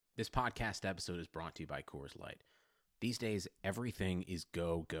This podcast episode is brought to you by Coors Light. These days, everything is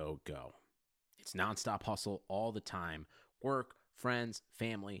go, go, go. It's nonstop hustle all the time. Work, friends,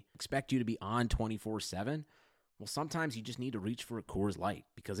 family expect you to be on 24/7. Well, sometimes you just need to reach for a Coors Light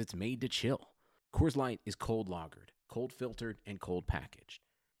because it's made to chill. Coors Light is cold lagered, cold filtered, and cold packaged.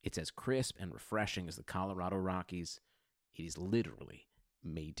 It's as crisp and refreshing as the Colorado Rockies. It is literally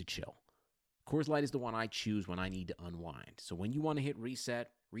made to chill. Coors Light is the one I choose when I need to unwind. So when you want to hit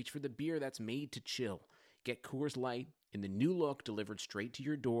reset, reach for the beer that's made to chill. Get Coors Light in the new look delivered straight to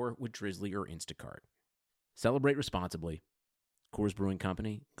your door with Drizzly or Instacart. Celebrate responsibly. Coors Brewing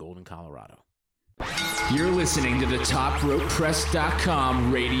Company, Golden, Colorado. You're listening to the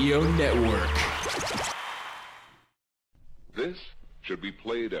TopRopePress.com radio network. This should be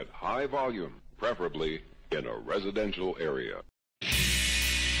played at high volume, preferably in a residential area.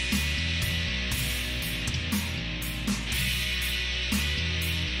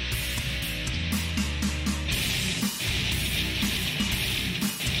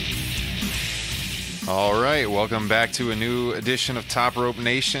 All right, welcome back to a new edition of Top Rope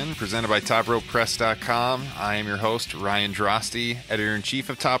Nation, presented by TopRopePress.com. I am your host, Ryan Drosty, editor-in-chief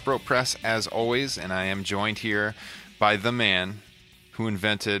of Top Rope Press, as always, and I am joined here by the man who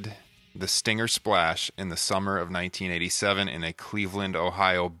invented the Stinger Splash in the summer of 1987 in a Cleveland,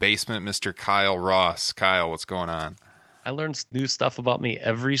 Ohio basement, Mr. Kyle Ross. Kyle, what's going on? I learned new stuff about me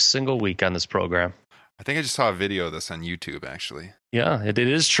every single week on this program. I think I just saw a video of this on YouTube, actually. Yeah, it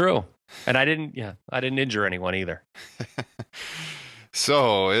is true. And I didn't injure anyone either.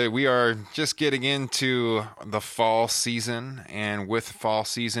 So we are just getting into the fall season, and with fall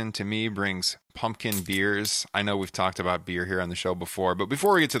season to me brings pumpkin beers. I know we've talked about beer here on the show before, but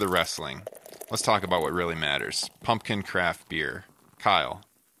before we get to the wrestling, let's talk about what really matters. Pumpkin craft beer. Kyle,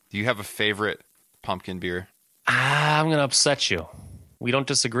 do you have a favorite pumpkin beer? I'm going to upset you. We don't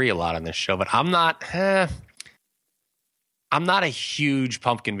disagree a lot on this show, but I'm not a huge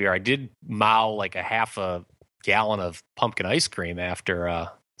pumpkin beer. I did mow like a half a gallon of pumpkin ice cream after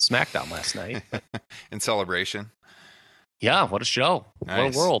SmackDown last night. In celebration? Yeah, what a show.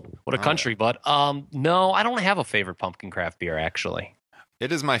 Nice. What a world. What a country. Yeah. But no, I don't have a favorite pumpkin craft beer, actually.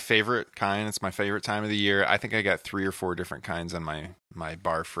 It is my favorite kind. It's my favorite time of the year. I think I got 3 or 4 different kinds on my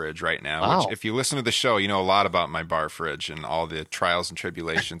bar fridge right now. Wow. Which, if you listen to the show, you know a lot about my bar fridge and all the trials and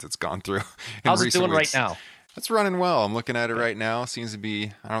tribulations it's gone through. How's it doing right now? It's running well. I'm looking at it right now. Seems to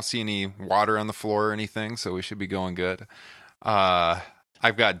be, I don't see any water on the floor or anything, so we should be going good. I've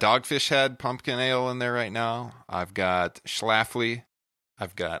got Dogfish Head pumpkin ale in there right now. I've got Schlafly.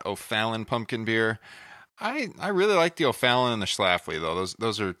 I've got O'Fallon pumpkin beer. I really like the O'Fallon and the Schlafly, though.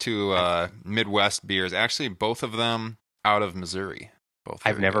 Those are 2 Midwest beers. Actually, both of them out of Missouri.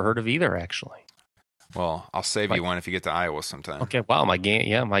 I've never heard of either, actually. Well, I'll save you one if you get to Iowa sometime. Okay, wow, my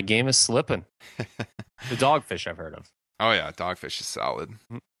game is slipping. The Dogfish I've heard of. Oh, yeah, Dogfish is solid.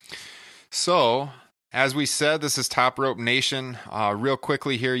 So, as we said, this is Top Rope Nation. Real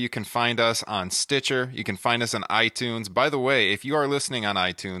quickly here, you can find us on Stitcher. You can find us on iTunes. By the way, if you are listening on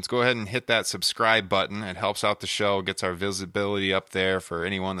iTunes, go ahead and hit that subscribe button. It helps out the show, gets our visibility up there for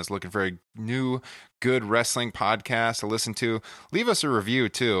anyone that's looking for a new, good wrestling podcast to listen to. Leave us a review,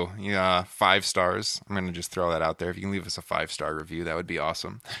 too. 5 stars. I'm going to just throw that out there. If you can leave us a 5-star review, that would be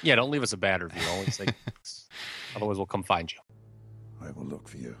awesome. Yeah, don't leave us a bad review. Only say otherwise we'll come find you. I will look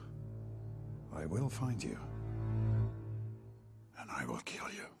for you. I will find you, and I will kill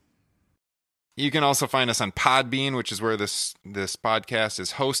you. You can also find us on Podbean, which is where this podcast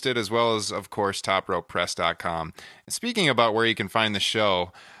is hosted, as well as, of course, TopRopePress.com. And speaking about where you can find the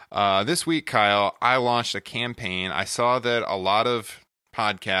show, this week, Kyle, I launched a campaign. I saw that a lot of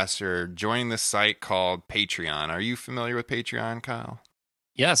podcasts are joining this site called Patreon. Are you familiar with Patreon, Kyle?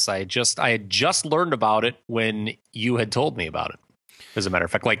 Yes, I had just learned about it when you had told me about it. As a matter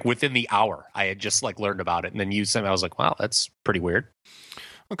of fact, like within the hour, I had just learned about it, and then you sent me. I was like, "Wow, that's pretty weird."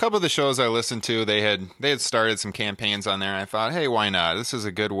 A couple of the shows I listened to, they had started some campaigns on there, and I thought, "Hey, why not? This is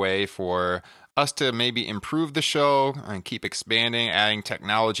a good way for us to maybe improve the show and keep expanding, adding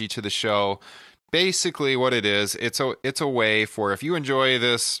technology to the show." Basically what it is, it's a way for, if you enjoy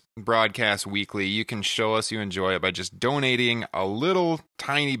this broadcast weekly, you can show us you enjoy it by just donating a little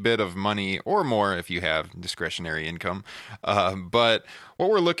tiny bit of money or more if you have discretionary income. But what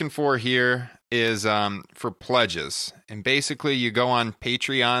we're looking for here is for pledges. And basically you go on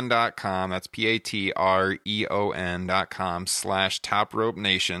patreon.com, that's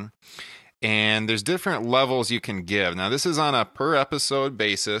patreon.com/TopRopeNation. And there's different levels you can give. Now, this is on a per episode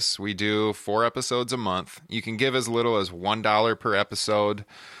basis. We do 4 episodes a month. You can give as little as $1 per episode.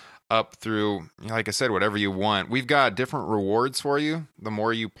 up through, like I said, whatever you want. We've got different rewards for you the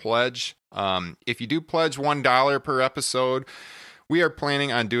more you pledge. If you do pledge $1 per episode, we are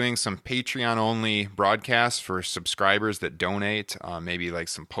planning on doing some Patreon-only broadcasts for subscribers that donate, maybe like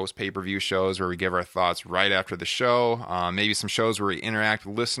some post-pay-per-view shows where we give our thoughts right after the show, maybe some shows where we interact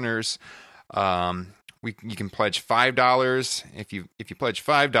with listeners. You can pledge $5. If you pledge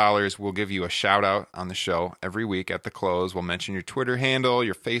 $5, we'll give you a shout-out on the show every week at the close. We'll mention your Twitter handle,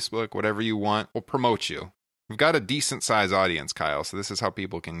 your Facebook, whatever you want. We'll promote you. We've got a decent-sized audience, Kyle, so this is how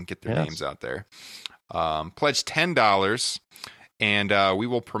people can get their names out there. Pledge $10. And we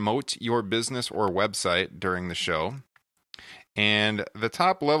will promote your business or website during the show. And the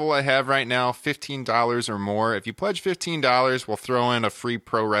top level I have right now, $15 or more. If you pledge $15, we'll throw in a free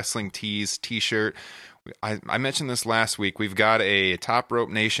Pro Wrestling Tees t-shirt. I mentioned this last week. We've got a Top Rope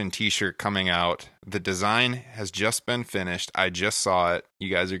Nation t-shirt coming out. The design has just been finished. I just saw it. You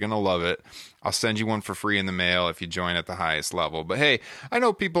guys are going to love it. I'll send you one for free in the mail if you join at the highest level. But hey, I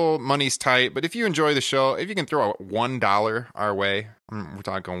know people, money's tight, but if you enjoy the show, if you can throw $1 our way, we're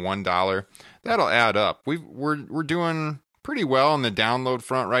talking $1, that'll add up. We're doing pretty well on the download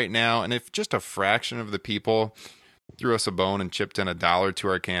front right now, and if just a fraction of the people threw us a bone and chipped in $1 to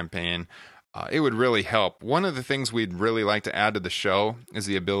our campaign, it would really help. One of the things we'd really like to add to the show is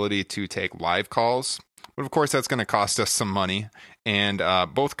the ability to take live calls. But of course, that's going to cost us some money. And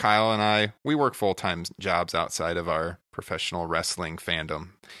both Kyle and I, we work full-time jobs outside of our professional wrestling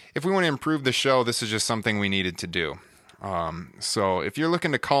fandom. If we want to improve the show, this is just something we needed to do. So if you're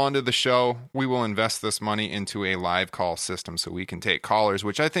looking to call into the show, we will invest this money into a live call system so we can take callers,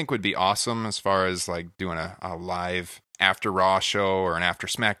 which I think would be awesome as far as like doing a live after Raw show or an after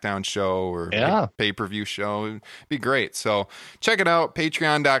SmackDown show or pay-per-view show. It'd be great. So check it out,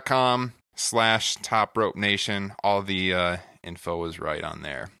 patreon.com/Top Rope Nation. All the info is right on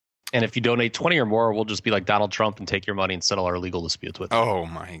there. And if you donate 20 or more, we'll just be like Donald Trump and take your money and settle our legal disputes with you. Oh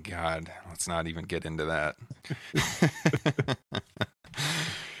my God. Let's not even get into that.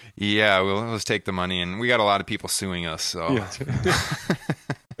 Yeah, let's take the money, and we got a lot of people suing us. So,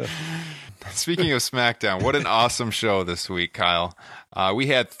 Speaking of SmackDown, what an awesome show this week, Kyle. We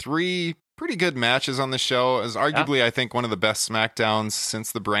had 3 pretty good matches on the show. It was arguably, I think, one of the best SmackDowns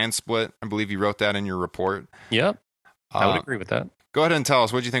since the brand split. I believe you wrote that in your report. Yep, I would agree with that. Go ahead and tell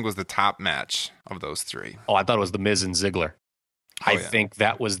us, what do you think was the top match of those 3? Oh, I thought it was The Miz and Ziggler. I think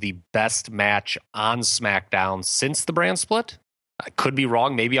that was the best match on SmackDown since the brand split. I could be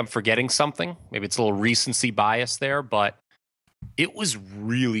wrong. Maybe I'm forgetting something. Maybe it's a little recency bias there, but it was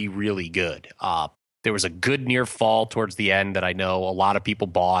really, really good. There was a good near fall towards the end that I know a lot of people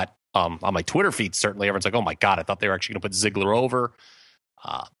bought. On my Twitter feed, certainly, everyone's like, oh my God, I thought they were actually going to put Ziggler over,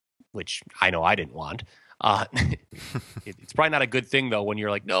 which I know I didn't want. It's probably not a good thing, though, when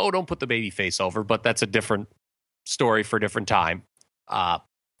you're like, no, don't put the baby face over, but that's a different story for a different time.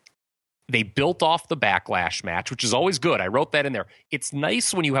 They built off the Backlash match, which is always good. I wrote that in there. It's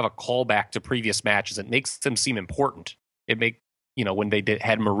nice when you have a callback to previous matches. It makes them seem important. When they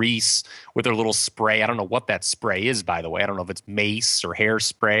had Maurice with their little spray. I don't know what that spray is, by the way. I don't know if it's mace or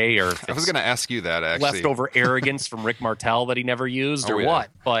hairspray or if I was going to ask you that, actually. Leftover arrogance from Rick Martel that he never used what.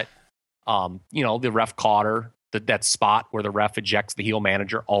 But, the ref caught her. That spot where the ref ejects the heel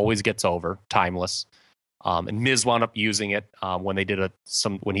manager always gets over. Timeless. And Miz wound up using it when they did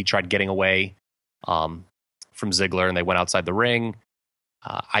when he tried getting away from Ziggler and they went outside the ring.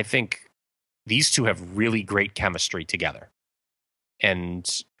 I think these two have really great chemistry together, and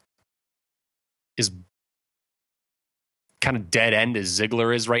is kind of dead end as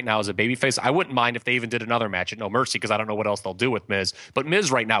Ziggler is right now as a babyface. I wouldn't mind if they even did another match at No Mercy because I don't know what else they'll do with Miz. But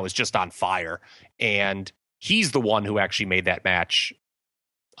Miz right now is just on fire, and he's the one who actually made that match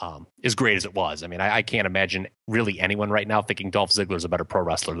as great as it was. I mean, I can't imagine really anyone right now thinking Dolph Ziggler is a better pro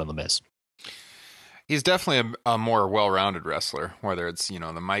wrestler than The Miz. He's definitely a more well-rounded wrestler, whether it's, the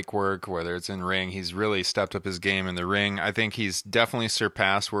mic work, whether it's in ring. He's really stepped up his game in the ring. I think he's definitely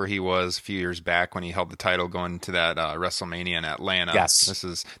surpassed where he was a few years back when he held the title going to that WrestleMania in Atlanta.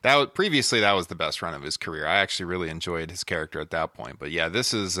 Yes. Previously that was the best run of his career. I actually really enjoyed his character at that point. But yeah,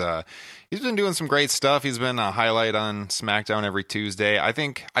 this is he's been doing some great stuff. He's been a highlight on SmackDown every Tuesday. I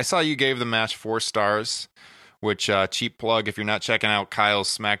think I saw you gave the match 4 stars. Which, cheap plug, if you're not checking out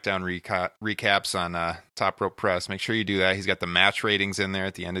Kyle's SmackDown recaps on Top Rope Press, make sure you do that. He's got the match ratings in there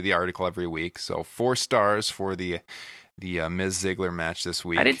at the end of the article every week. So 4 stars for the Miz Ziggler match this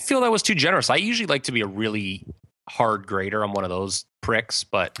week. I didn't feel that was too generous. I usually like to be a really hard grader. I'm one of those pricks,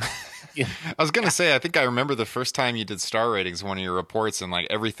 but... I was going to say, I think I remember the first time you did star ratings, one of your reports, and like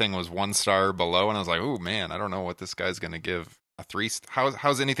everything was 1 star below. And I was like, oh man, I don't know what this guy's going to give a 3.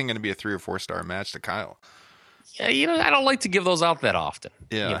 How's anything going to be a 3 or 4 star match to Kyle? Yeah, I don't like to give those out that often.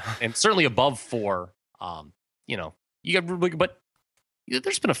 Yeah, and certainly above 4. You got, but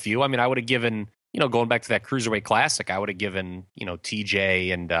there's been a few. I mean, I would have given, going back to that Cruiserweight Classic, I would have given,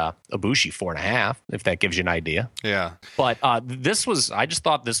 TJ and Ibushi 4.5, if that gives you an idea. Yeah. But I just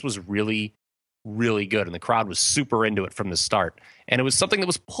thought this was really, really good, and the crowd was super into it from the start. And it was something that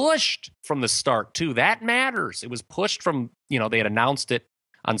was pushed from the start too. That matters. It was pushed from, they had announced it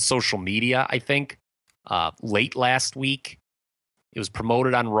on social media, I think, late last week. It was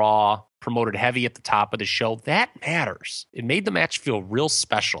promoted on Raw, promoted heavy at the top of the show. That matters. It made the match feel real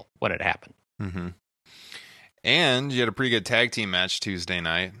special when it happened. Mm-hmm. And you had a pretty good tag team match Tuesday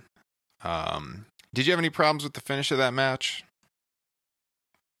night. Did you have any problems with the finish of that match?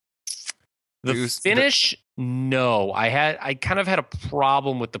 The finish, no. I kind of had a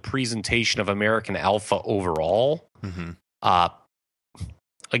problem with the presentation of American Alpha overall. Mm-hmm.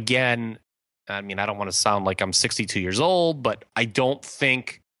 Again, I mean, I don't want to sound like I'm 62 years old, but I don't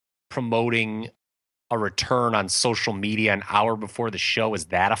think promoting a return on social media an hour before the show is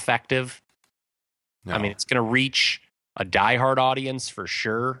that effective. No. I mean, it's going to reach a diehard audience for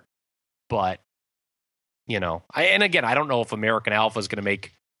sure, but and again, I don't know if American Alpha is going to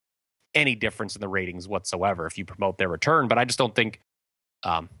make any difference in the ratings whatsoever if you promote their return, but I just don't think,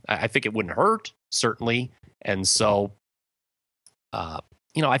 I think it wouldn't hurt, certainly. And so,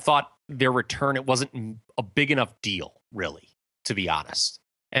 I thought their return, it wasn't a big enough deal, really, to be honest.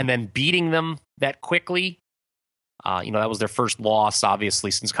 And then beating them that quickly, that was their first loss,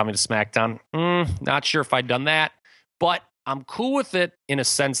 obviously, since coming to SmackDown. Not sure if I'd done that, but I'm cool with it in a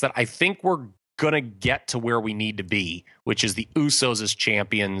sense that I think we're going to get to where we need to be, which is the Usos as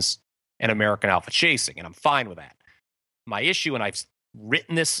champions and American Alpha chasing, and I'm fine with that. My issue, and I've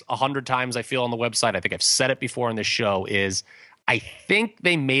written this 100 times, I feel, on the website, I think I've said it before on this show, is I think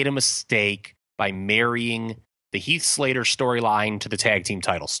they made a mistake by marrying the Heath Slater storyline to the tag team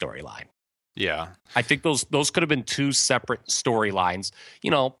title storyline. Yeah. I think those could have been 2 separate storylines.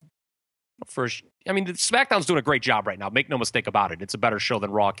 SmackDown's doing a great job right now. Make no mistake about it. It's a better show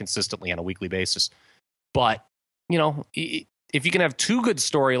than Raw consistently on a weekly basis. But, if you can have 2 good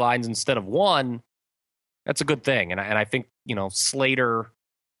storylines instead of 1, that's a good thing. And I think, Slater,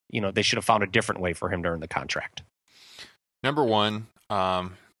 they should have found a different way for him to earn the contract. Number 1,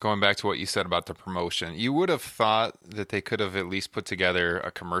 going back to what you said about the promotion, you would have thought that they could have at least put together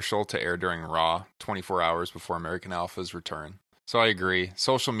a commercial to air during Raw 24 hours before American Alpha's return. So I agree.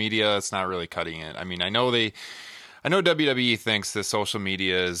 Social media, it's not really cutting it. I mean, I know WWE thinks that social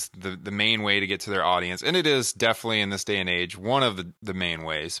media is the main way to get to their audience, and it is definitely in this day and age one of the main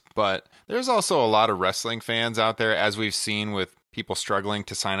ways. But there's also a lot of wrestling fans out there, as we've seen with people struggling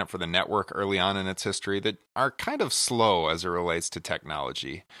to sign up for the network early on in its history, that are kind of slow as it relates to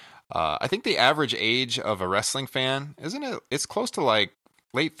technology. I think the average age of a wrestling fan, isn't it? It's close to like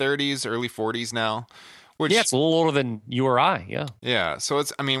late 30s, early 40s now. Which, it's a little older than you or I. Yeah. Yeah. So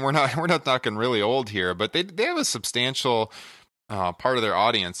we're not talking really old here, but they have a substantial part of their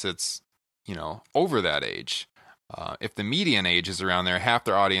audience that's, over that age. If the median age is around there, half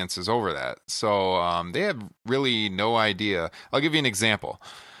their audience is over that. So they have really no idea. I'll give you an example.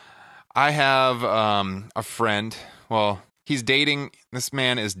 I have a friend. Well, this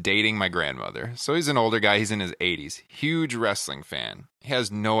man is dating my grandmother. So he's an older guy. He's in his 80s. Huge wrestling fan. He has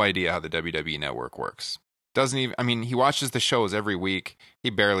no idea how the WWE network works. He watches the shows every week. He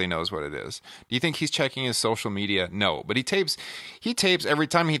barely knows what it is. Do you think he's checking his social media? No, but he tapes every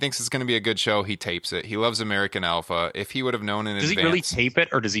time he thinks it's going to be a good show. He tapes it. He loves American Alpha. If he would have known in advance. Does he really tape it,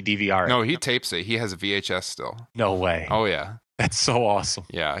 or does he DVR it? No, he tapes it. He has a VHS still. No way. Oh yeah. That's so awesome.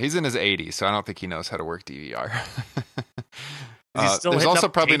 Yeah, he's in his 80s, so I don't think he knows how to work DVR. There's also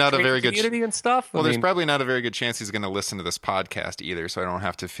probably not a very good community and stuff. Well, there's probably not a very good chance he's going to listen to this podcast either, so I don't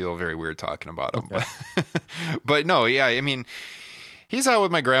have to feel very weird talking about him. Okay. But no, yeah, I mean, he's out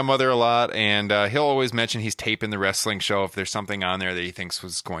with my grandmother a lot, and he'll always mention he's taping the wrestling show if there's something on there that he thinks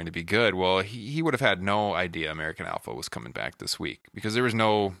was going to be good. Well, he would have had no idea American Alpha was coming back this week because there was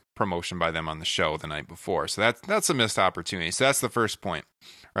no promotion by them on the show the night before. So that's a missed opportunity. So that's the first point.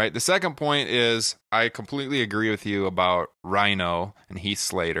 Right. The second point is I completely agree with you about Rhino and Heath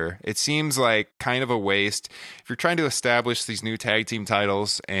Slater. It seems like kind of a waste. If you're trying to establish these new tag team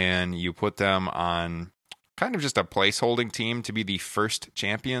titles and you put them on kind of just a placeholding team to be the first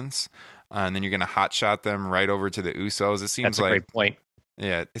champions, and then you're going to hotshot them right over to the Usos. It seems that's a great point.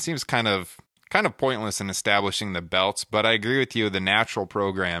 Yeah, it seems kind of pointless in establishing the belts, but I agree with you. The natural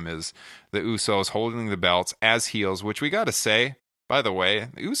program is the Usos holding the belts as heels, which we got to say, By the way,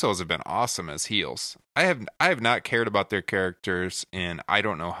 the Usos have been awesome as heels. I have not cared about their characters in I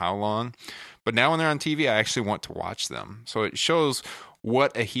don't know how long, but now when they're on TV, I actually want to watch them. So it shows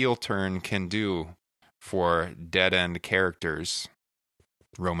what a heel turn can do for dead end characters.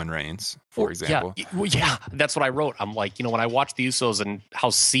 Roman Reigns, for example. Yeah, that's what I wrote. I'm like, when I watch the Usos and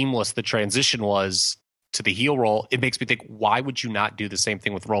how seamless the transition was to the heel role, it makes me think, why would you not do the same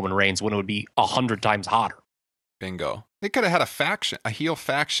thing with Roman Reigns when it would be 100 times hotter? Bingo. They could have had a heel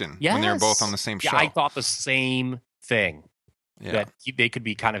faction when they were both on the same show. I thought the same thing. Yeah. That they could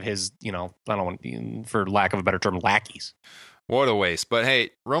be kind of his, I don't want, for lack of a better term, lackeys. What a waste. But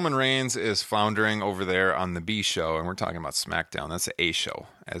hey, Roman Reigns is floundering over there on the B show, and we're talking about SmackDown. That's the A show,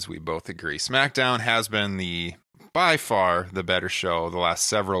 as we both agree. SmackDown has been by far the better show the last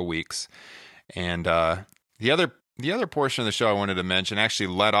several weeks. And the other portion of the show I wanted to mention actually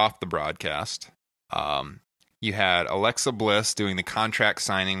led off the broadcast. You had Alexa Bliss doing the contract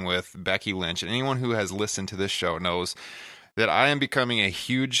signing with Becky Lynch. And anyone who has listened to this show knows that I am becoming a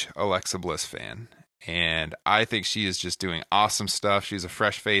huge Alexa Bliss fan. And I think she is just doing awesome stuff. She's a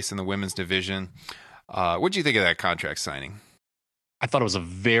fresh face in the women's division. What do you think of that contract signing? I thought it was a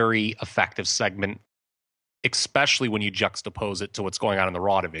very effective segment, especially when you juxtapose it to what's going on in the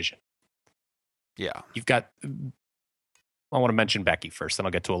Raw division. Yeah. You've got, I want to mention Becky first, then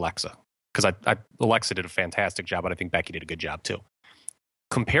I'll get to Alexa. Because Alexa did a fantastic job, but I think Becky did a good job too.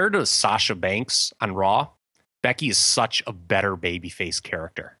 Compared to Sasha Banks on Raw, Becky is such a better babyface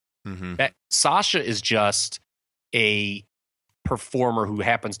character. Mm-hmm. Sasha is just a performer who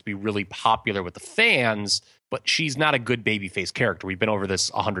happens to be really popular with the fans, but she's not a good babyface character. We've been over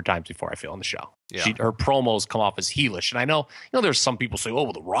this 100 times before, I feel, on the show. Yeah. Her promos come off as heelish. And I know, there's some people say, oh,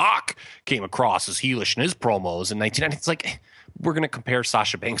 well, The Rock came across as heelish in his promos in 1990. It's like, we're going to compare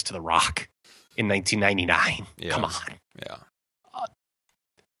Sasha Banks to The Rock in 1999. Yeah. Come on. Yeah.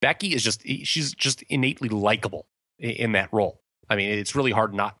 Becky she's just innately likable in that role. I mean, it's really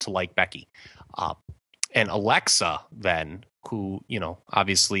hard not to like Becky. And Alexa, then, who,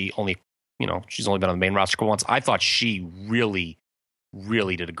 obviously only, she's only been on the main roster once. I thought she really,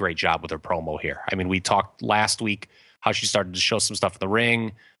 really did a great job with her promo here. I mean, we talked last week how she started to show some stuff in the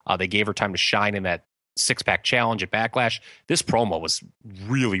ring. They gave her time to shine in that 6-pack challenge at Backlash. This promo was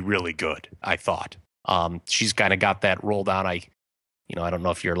really, really good, I thought. She's kind of got that roll down. I don't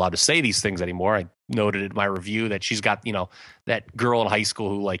know if you're allowed to say these things anymore. I noted in my review that she's got, that girl in high school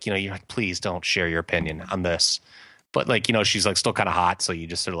who you're like, please don't share your opinion on this. But she's still kind of hot. So you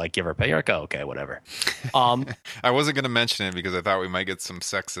just sort of give her opinion. You're like, oh, okay, whatever. I wasn't going to mention it because I thought we might get some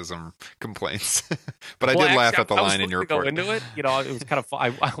sexism complaints, but I did laugh at the line in your report. Go into it. It was kind of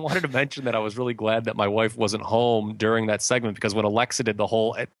fun. I wanted to mention that I was really glad that my wife wasn't home during that segment, because when Alexa did the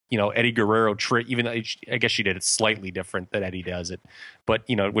whole, Eddie Guerrero trick, even though I guess she did it slightly different than Eddie does it. But,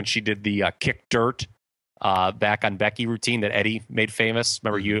 when she did the kick dirt back on Becky routine that Eddie made famous.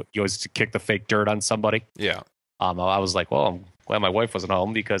 Remember, you always kick the fake dirt on somebody? Yeah. I was like, well, I'm glad my wife wasn't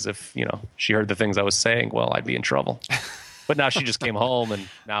home, because if, she heard the things I was saying, well, I'd be in trouble. But now she just came home, and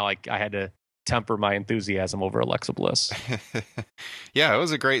now I had to temper my enthusiasm over Alexa Bliss. Yeah, it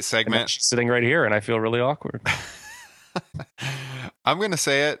was a great segment. She's sitting right here, and I feel really awkward. I'm going to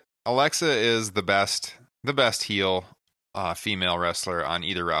say it. Alexa is the best heel female wrestler on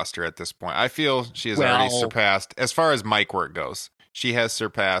either roster at this point. I feel she has already surpassed, as far as mic work goes, she has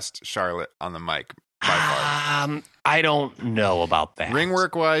surpassed Charlotte on the mic. By far. I don't know about that. Ring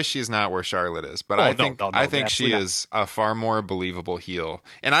work wise, she's not where Charlotte is, but I think she is a far more believable heel.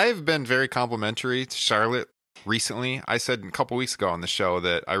 And I've been very complimentary to Charlotte recently. I said a couple weeks ago on the show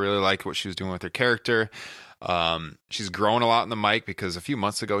that I really liked what she was doing with her character. She's grown a lot in the mic, because a few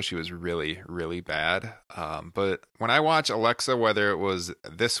months ago she was really, really bad. But when I watch Alexa, whether it was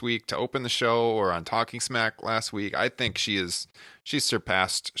this week to open the show or on Talking Smack last week, I think she's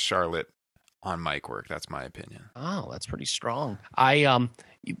surpassed Charlotte on mic work. That's my opinion. Oh, that's pretty strong. I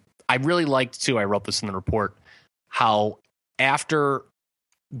really liked too, I wrote this in the report, how after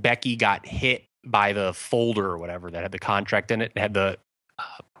Becky got hit by the folder or whatever that had the contract in it, and had the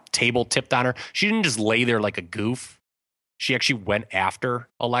table tipped on her, she didn't just lay there like a goof. She actually went after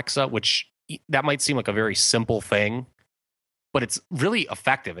Alexa, which that might seem like a very simple thing, but it's really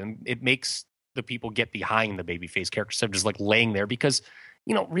effective, and it makes the people get behind the babyface character instead of just laying there, because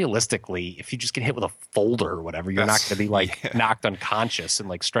realistically, if you just get hit with a folder or whatever, you're not going to be knocked unconscious and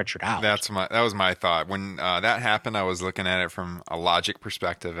stretchered out. That was my thought. When that happened, I was looking at it from a logic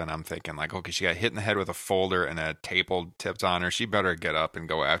perspective, and I'm thinking okay, she got hit in the head with a folder and a table tipped on her. She better get up and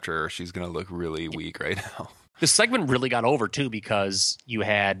go after her. She's going to look really weak right now. The segment really got over too, because you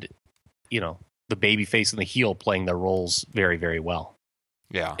had, the the babyface and the heel playing their roles very, very well.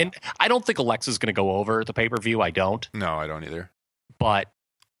 Yeah. And I don't think Alexa's going to go over at the pay-per-view. I don't. No, I don't either. But,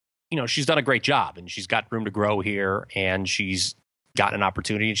 she's done a great job, and she's got room to grow here, and she's gotten an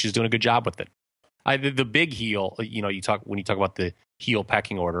opportunity, and she's doing a good job with it. The big heel, when you talk about the heel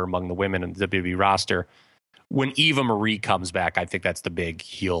pecking order among the women in the WWE roster, when Eva Marie comes back, I think that's the big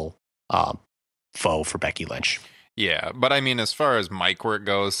heel foe for Becky Lynch. Yeah, but I mean, as far as mic work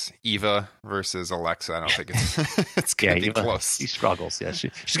goes, Eva versus Alexa, I don't think it's going to be Eva, close. She struggles. Yeah,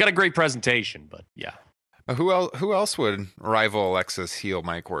 she's got a great presentation, but yeah. Who else would rival Alexa's heel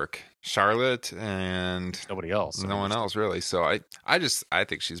mic work? Charlotte and nobody else. No one else really. So I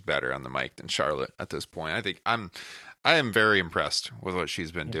think she's better on the mic than Charlotte at this point. I am very impressed with what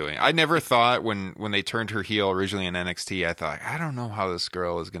she's been doing. I never thought when they turned her heel originally in NXT, I thought, I don't know how this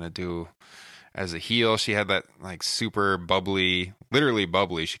girl is going to do as a heel. She had that like super bubbly, literally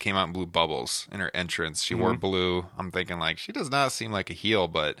bubbly. She came out and blew bubbles in her entrance. She wore blue. I'm thinking like, she does not seem like a heel,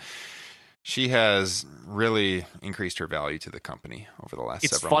 but she has really increased her value to the company over the last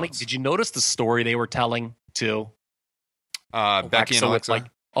several months. It's funny. Did you notice the story they were telling too? Becky and Alexa?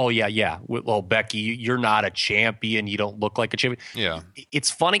 Oh, yeah. Well, Becky, you're not a champion. You don't look like a champion. Yeah.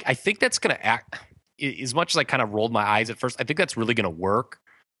 It's funny. I think that's going to act, as much as I kind of rolled my eyes at first, I think that's really going to work.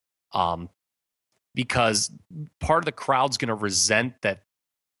 Because part of the crowd's going to resent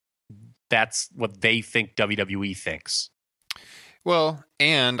that's what they think WWE thinks. Well,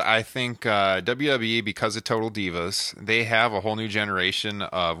 and I think WWE, because of Total Divas, they have a whole new generation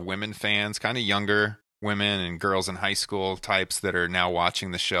of women fans, kind of younger women and girls in high school types that are now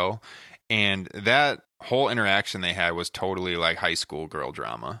watching the show. And that whole interaction they had was totally like high school girl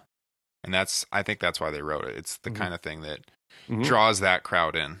drama. And I think that's why they wrote it. It's the kind of thing that draws that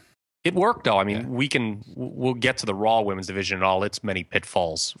crowd in. It worked, though. I mean, we'll get to the Raw women's division and all its many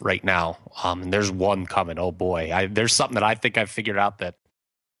pitfalls right now. And there's one coming. Oh boy, there's something that I think I've figured out that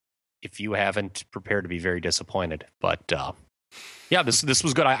if you haven't, prepare to be very disappointed. But yeah, this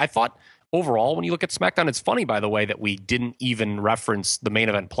was good. I thought overall, when you look at SmackDown, it's funny, by the way, that we didn't even reference the main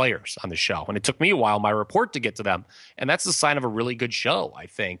event players on the show, and it took me a while, my report, to get to them. And that's a sign of a really good show. I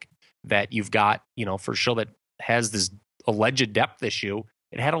think that you've got, for a show that has this alleged depth issue,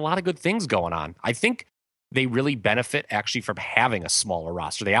 it had a lot of good things going on. I think they really benefit actually from having a smaller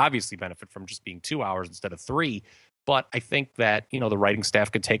roster. They obviously benefit from just being 2 hours instead of 3. But I think that, the writing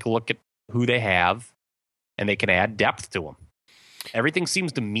staff could take a look at who they have and they can add depth to them. Everything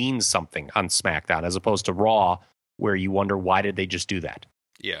seems to mean something on SmackDown as opposed to Raw, where you wonder, why did they just do that?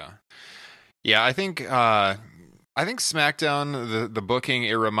 Yeah. Yeah, I think SmackDown, the booking,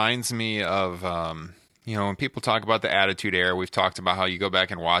 it reminds me of when people talk about the Attitude Era, we've talked about how you go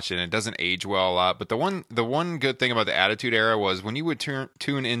back and watch it and it doesn't age well a lot. But the one good thing about the Attitude Era was when you would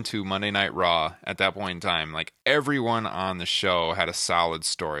tune into Monday Night Raw at that point in time, like everyone on the show had a solid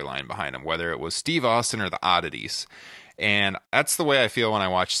storyline behind them, whether it was Steve Austin or the Oddities. And that's the way I feel when I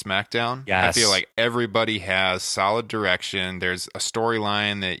watch SmackDown. Yes. I feel like everybody has solid direction. There's a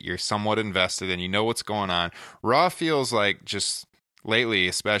storyline that you're somewhat invested in. You know what's going on. Raw feels like just lately,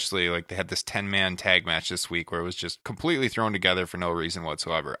 especially, like they had this 10-man tag match this week where it was just completely thrown together for no reason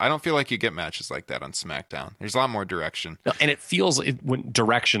whatsoever. I don't feel like you get matches like that on SmackDown. There's a lot more direction. And it feels, when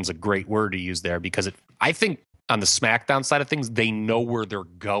direction's a great word to use there, because I think on the SmackDown side of things, they know where they're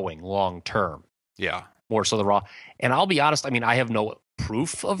going long term. Yeah. More so the Raw. And I'll be honest, I have no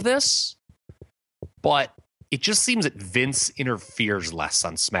proof of this, but it just seems that Vince interferes less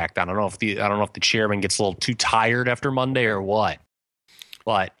on SmackDown. I don't know if the chairman gets a little too tired after Monday or what.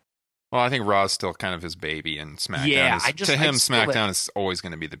 But I think Raw's still kind of his baby, and SmackDown SmackDown is always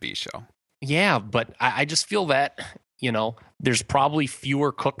going to be the B show. Yeah, but I just feel that, there's probably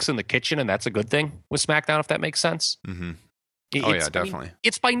fewer cooks in the kitchen, and that's a good thing with SmackDown, if that makes sense. Mm-hmm. Yeah, definitely.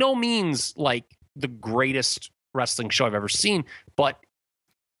 It's by no means like the greatest wrestling show I've ever seen, but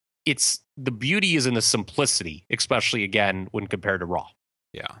the beauty is in the simplicity, especially again when compared to Raw.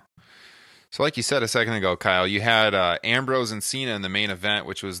 Yeah. So like you said a second ago, Kyle, you had Ambrose and Cena in the main event,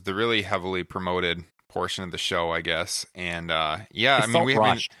 which was the really heavily promoted portion of the show, I guess. And we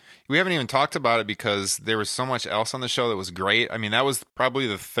haven't even talked about it because there was so much else on the show that was great. That was probably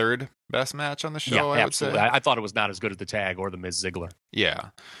the third best match on the show, I would say. I thought it was not as good as the tag or the Miz Ziggler. Yeah.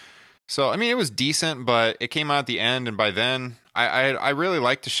 So, it was decent, but it came out at the end, and by then, I really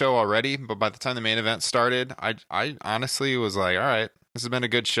liked the show already, but by the time the main event started, I honestly was like, all right, this has been a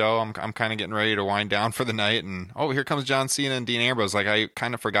good show. I'm kind of getting ready to wind down for the night, and here comes John Cena and Dean Ambrose. Like, I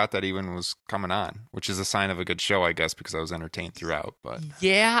kind of forgot that even was coming on, which is a sign of a good show, I guess, because I was entertained throughout. But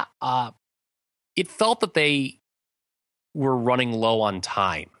yeah, it felt that they were running low on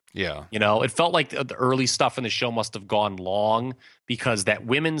time. Yeah. You know, it felt like the early stuff in the show must have gone long because that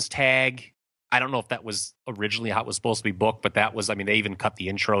women's tag, I don't know if that was originally how it was supposed to be booked, but that was, I mean, they even cut the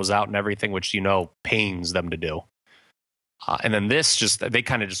intros out and everything, which, pains them to do. And then they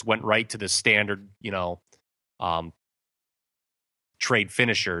kind of just went right to the standard, trade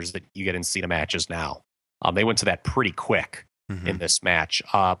finishers that you get in Cena matches now. They went to that pretty quick in this match.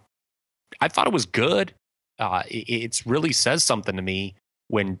 I thought it was good. It really says something to me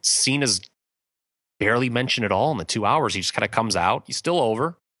when Cena's barely mentioned at all in the 2 hours. He just kind of comes out. He's still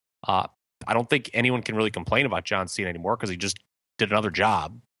over. I don't think anyone can really complain about John Cena anymore because he just did another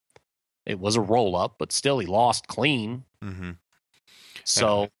job. It was a roll-up, but still he lost clean. Mm-hmm.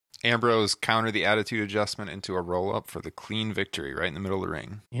 So Ambrose countered the attitude adjustment into a roll-up for the clean victory right in the middle of the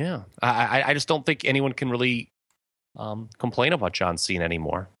ring. Yeah. I just don't think anyone can really complain about John Cena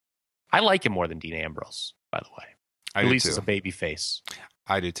anymore. I like him more than Dean Ambrose, by the way. At least as a baby face.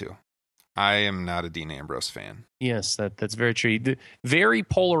 I do too. I am not a Dean Ambrose fan. Yes, that's very true. Very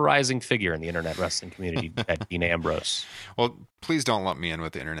polarizing figure in the internet wrestling community, that Dean Ambrose. Well, please don't lump me in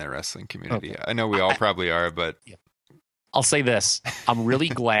with the internet wrestling community. Okay. I know we all probably are, but... I'll say this. I'm really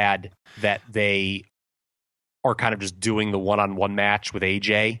glad that they are kind of just doing the one-on-one match with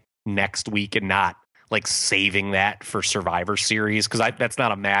AJ next week and not like saving that for Survivor Series, because that's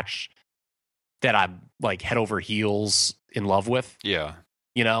not a match that I'm like head over heels in love with. Yeah.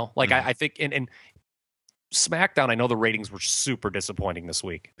 I think and SmackDown, I know the ratings were super disappointing this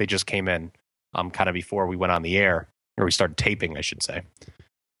week. They just came in kind of before we went on the air, or we started taping, I should say.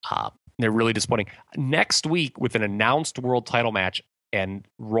 They're really disappointing. Next week, with an announced world title match and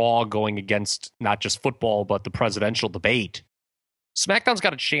Raw going against not just football, but the presidential debate, SmackDown's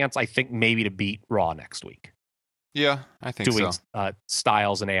got a chance, I think, maybe to beat Raw next week. Yeah, I think doing so.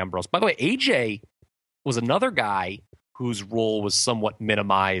 Styles and Ambrose. By the way, AJ was another guy whose role was somewhat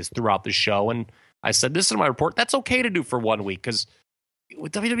minimized throughout the show. And I said this in my report, that's okay to do for 1 week, because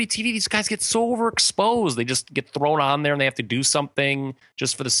with WWE TV, these guys get so overexposed. They just get thrown on there and they have to do something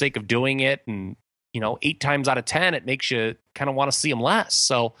just for the sake of doing it. And, 8 times out of 10, it makes you kind of want to see them less.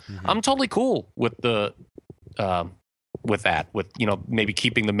 So I'm totally cool with with that, maybe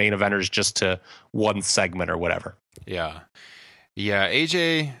keeping the main eventers just to one segment or whatever. Yeah.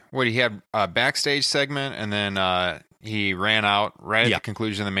 AJ, he had a backstage segment, and then he ran out right at the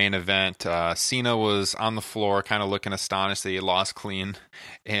conclusion of the main event. Cena was on the floor, kind of looking astonished that he lost clean.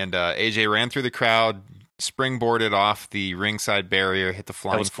 And AJ ran through the crowd, springboarded off the ringside barrier, hit the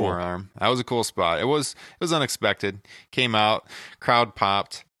flying forearm. That was a cool spot. It was unexpected. Came out, crowd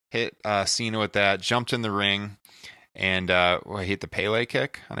popped, hit Cena with that, jumped in the ring, and he hit the Pele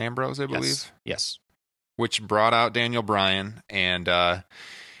kick on Ambrose, I believe. Yes. Which brought out Daniel Bryan, and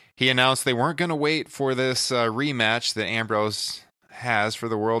he announced they weren't going to wait for this rematch that Ambrose has for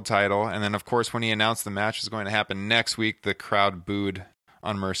the world title. And then, of course, when he announced the match was going to happen next week, the crowd booed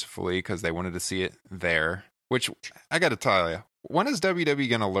unmercifully because they wanted to see it there. Which, I got to tell you, when is WWE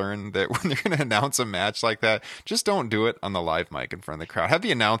going to learn that when they're going to announce a match like that, just don't do it on the live mic in front of the crowd. Have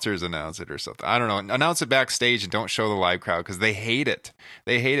the announcers announce it or something. I don't know. Announce it backstage and don't show the live crowd, because they hate it.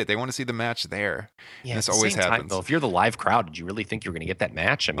 They want to see the match there. Yeah, this always happens. Time, though, if you're the live crowd, did you really think you were going to get that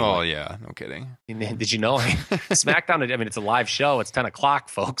match? I mean, yeah, no kidding. Did you know SmackDown? I mean, it's a live show. It's 10 o'clock,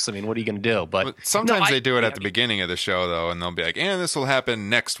 folks. I mean, what are you going to do? But sometimes they do it at the beginning of the show, though, and they'll be like, "And this will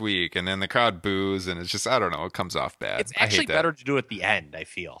happen next week," and then the crowd boos, and it's just, I don't know, it comes off bad. It's actually better to do it at the end, I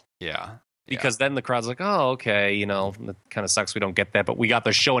feel. Yeah. Because then the crowd's like, oh, okay, it kind of sucks we don't get that, but we got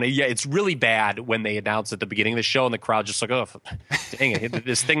the show. And it's really bad when they announce at the beginning of the show and the crowd just like, oh, dang it,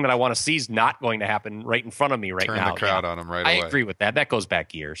 this thing that I want to see is not going to happen right in front of me now. Turn the crowd on them right away. I agree with that. That goes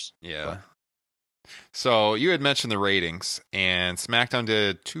back years. Yeah. So you had mentioned the ratings, and SmackDown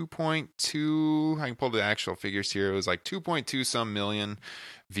did 2.2. I can pull the actual figures here. It was like 2.2 some million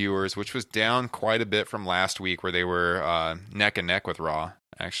viewers, which was down quite a bit from last week where they were neck and neck with Raw,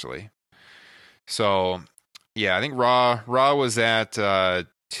 actually. So, yeah, I think Raw was at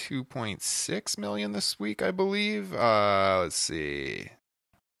 2.6 million this week, I believe. Let's see.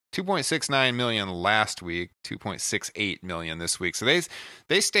 2.69 million last week, 2.68 million this week. So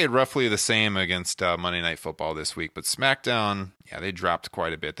they stayed roughly the same against Monday Night Football this week. But SmackDown, they dropped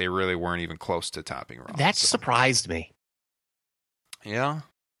quite a bit. They really weren't even close to topping Raw. That surprised me. Yeah.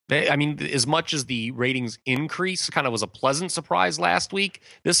 I mean, as much as the ratings increase kind of was a pleasant surprise last week,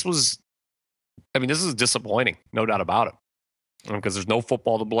 this is disappointing, no doubt about it. Because there's no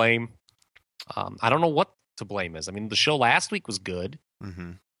football to blame. I don't know what to blame is. I mean, the show last week was good.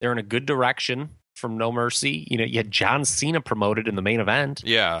 Mm-hmm. They're in a good direction from No Mercy. You know, you had John Cena promoted in the main event.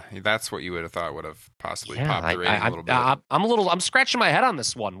 Yeah, that's what you would have thought would have possibly popped the rating a little bit. I'm scratching my head on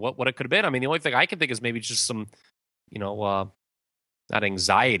this one. What it could have been. I mean, the only thing I can think is maybe just some, not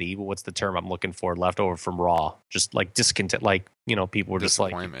anxiety, but what's the term I'm looking for, left over from Raw. Just like discontent, like, people were just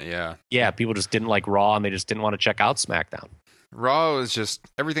like, yeah, people just didn't like Raw and they just didn't want to check out SmackDown. Raw was just,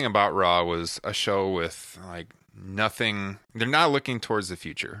 everything about Raw was a show with like nothing. They're not looking towards the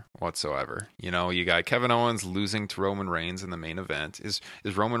future whatsoever. You got Kevin Owens losing to Roman Reigns in the main event. Is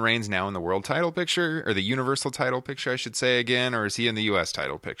Roman Reigns now in the world title picture, or the universal title picture, I should say, again, or is he in the US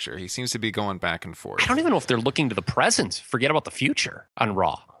title picture? He seems to be going back and forth. I don't even know if they're looking to the present. Forget about the future on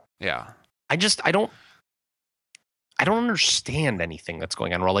Raw. Yeah. I don't understand anything that's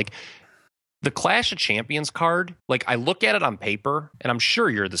going on Raw. Like the Clash of Champions card, like I look at it on paper, and I'm sure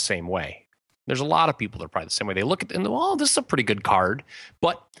you're the same way. There's a lot of people that are probably the same way. They look at it and, this is a pretty good card.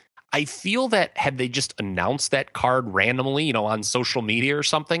 But I feel that had they just announced that card randomly, on social media or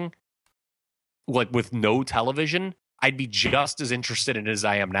something, like with no television, I'd be just as interested in it as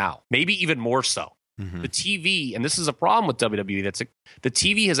I am now. Maybe even more so. Mm-hmm. The TV, and this is a problem with WWE, the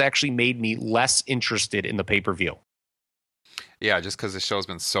TV has actually made me less interested in the pay-per-view. Yeah, just because the show's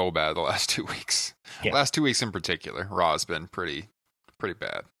been so bad the last 2 weeks. Yeah. Last 2 weeks in particular, Raw has been pretty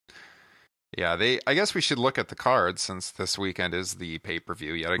bad. Yeah, I guess we should look at the cards since this weekend is the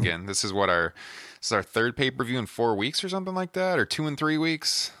pay-per-view. Yet again, this is our third pay-per-view in 4 weeks or something like that, or 2 and 3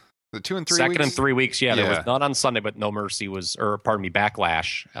 weeks. The 2 and 3 Second weeks? and 3 weeks, yeah. There was none on Sunday, but No Mercy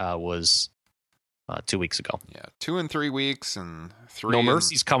Backlash was 2 weeks ago. Yeah, 2 and 3 weeks and 3. No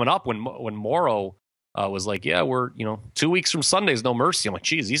Mercy's coming up when Morrow was like, yeah, we're 2 weeks from Sunday's No Mercy. I'm like,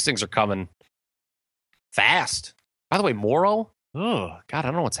 geez, these things are coming fast. By the way, Morrow. Oh God, I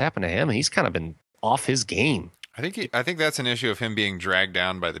don't know what's happened to him. He's kind of been off his game. I think that's an issue of him being dragged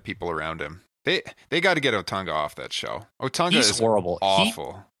down by the people around him. They got to get Otunga off that show. Otunga is horrible,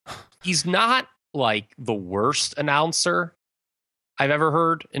 awful. He's not like the worst announcer I've ever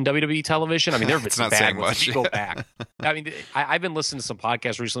heard in WWE television. I mean, they're not saying much. You go back. I mean, I've been listening to some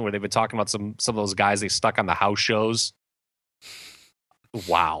podcasts recently where they've been talking about some of those guys they stuck on the house shows.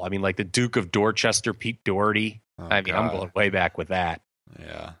 Wow, I mean, like the Duke of Dorchester, Pete Doherty. I'm going way back with that.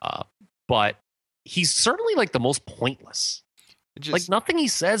 Yeah. But he's certainly like the most pointless. Like nothing he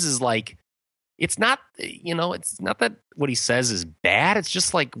says is like, it's not, it's not that what he says is bad. It's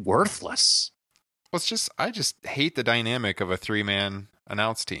just like worthless. Well, I just hate the dynamic of a 3-man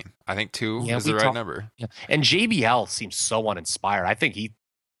announce team. I think 2 is the right number. Yeah. And JBL seems so uninspired. I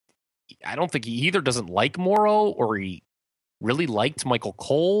don't think he either doesn't like Morrow, or he really liked Michael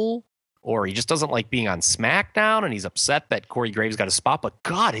Cole, or he just doesn't like being on SmackDown and he's upset that Corey Graves got a spot. But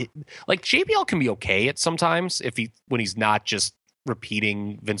God, like JBL can be okay at sometimes when he's not just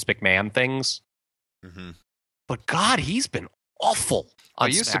repeating Vince McMahon things. Mm-hmm. But God, he's been awful. He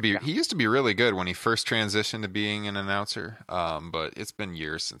used to be really good when he first transitioned to being an announcer. But it's been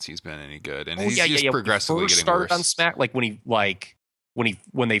years since he's been any good, and he's just progressively getting worse. On Smack,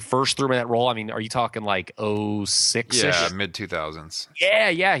 when they first threw him in that role. I mean, are you talking like 06-ish? Yeah, mid 2000s.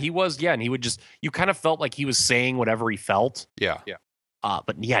 Yeah, he was. Yeah, and he would you kind of felt like he was saying whatever he felt. Yeah.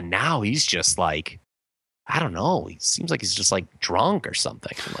 But yeah, now he's just like, I don't know. He seems like he's just like drunk or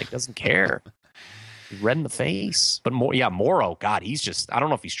something, and like doesn't care. Red in the face. But Morrow, God, he's just, I don't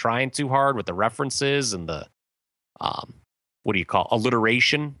know if he's trying too hard with the references and the what do you call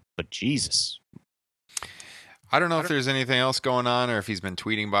alliteration, but Jesus. I don't know if there's anything else going on or if he's been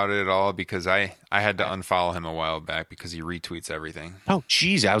tweeting about it at all, because I had to unfollow him a while back because he retweets everything. Oh,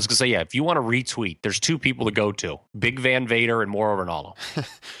 geez. I was going to say, yeah, if you want to retweet, there's 2 people to go to, Big Van Vader and Mauro Ronaldo.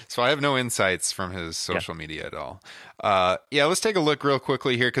 So I have no insights from his social media at all. Let's take a look real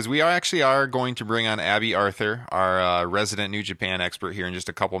quickly here, because we are going to bring on Abby Arthur, our resident New Japan expert, here in just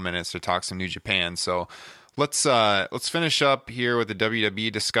a couple minutes to talk some New Japan. So let's finish up here with the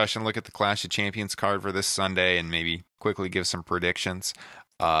WWE discussion, look at the Clash of Champions card for this Sunday, and maybe quickly give some predictions.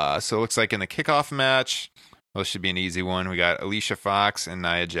 So it looks like in the kickoff match, this should be an easy one. We got Alicia Fox and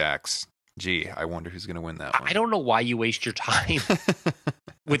Nia Jax. Gee, I wonder who's going to win that one. I don't know why you waste your time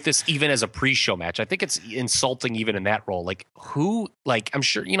with this, even as a pre-show match. I think it's insulting even in that role. Like I'm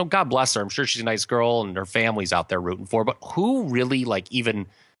sure, God bless her. I'm sure she's a nice girl and her family's out there rooting for her, but who really even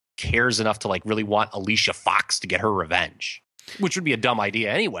cares enough to really want Alicia Fox to get her revenge, which would be a dumb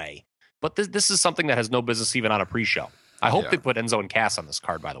idea anyway. But this is something that has no business even on a pre-show. I hope they put Enzo and Cass on this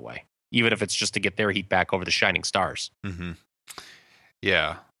card, by the way, even if it's just to get their heat back over the Shining Stars. Mm-hmm.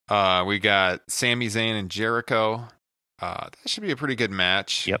 Yeah. We got Sami Zayn and Jericho. That should be a pretty good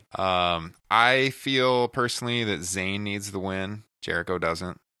match. Yep. I feel personally that Zayn needs the win. Jericho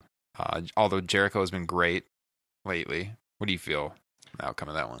doesn't. Although Jericho has been great lately. What do you feel the outcome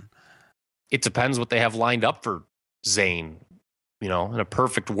of that one? It depends what they have lined up for Zayn. You know, in a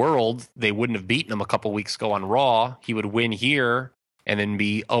perfect world, they wouldn't have beaten him a couple weeks ago on Raw. He would win here and then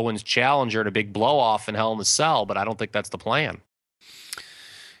be Owens' challenger in a big blow-off in Hell in a Cell, but I don't think that's the plan.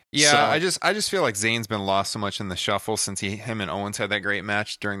 Yeah, so, I just feel like Zayn's been lost so much in the shuffle since him and Owens had that great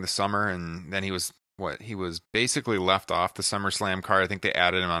match during the summer, and then he was basically left off the SummerSlam card. I think they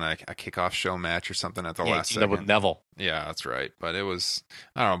added him on a kickoff show match or something at the last second. With Neville. Yeah, that's right. But it was,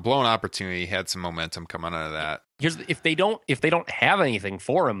 I don't know, blown opportunity. He had some momentum coming out of that. If they don't have anything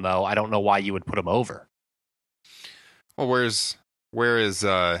for him though, I don't know why you would put him over. Well, where is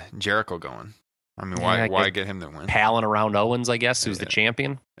Jericho going? I mean, why get him to win? Palling around Owens, I guess, who's the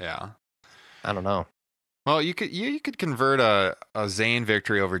champion. Yeah, I don't know. Well, you could convert a Zayn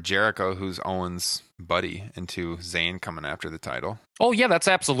victory over Jericho, who's Owens' buddy, into Zayn coming after the title. Oh yeah, that's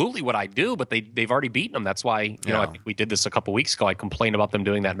absolutely what I do. But they've already beaten him. That's why I think we did this a couple weeks ago. I complained about them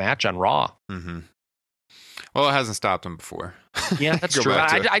doing that match on Raw. Mm-hmm. Well, it hasn't stopped them before. Yeah, that's true.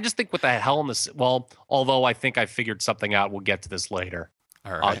 I just think with the Hell in the although I think I figured something out. We'll get to this later.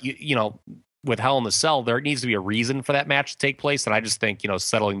 All right. With Hell in the Cell, there needs to be a reason for that match to take place. And I just think,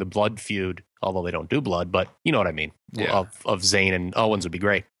 settling the blood feud, although they don't do blood, but you know what I mean, of Zayn and Owens would be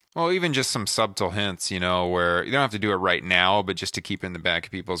great. Well, even just some subtle hints, where you don't have to do it right now, but just to keep in the back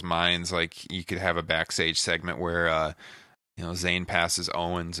of people's minds, like you could have a backstage segment where, Zayn passes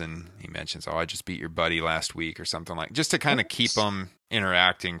Owens and he mentions, I just beat your buddy last week or something like, just to kind of keep them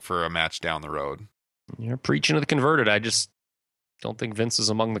interacting for a match down the road. You're preaching to the converted. I just don't think Vince is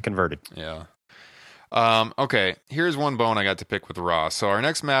among the converted. Yeah. Okay, here's one bone I got to pick with Raw. So our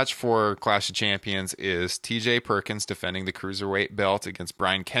next match for Clash of Champions is TJ Perkins defending the Cruiserweight belt against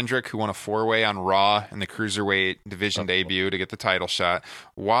Brian Kendrick, who won a 4-way on Raw in the Cruiserweight division debut to get the title shot.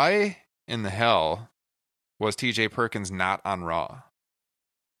 Why in the hell was TJ Perkins not on Raw?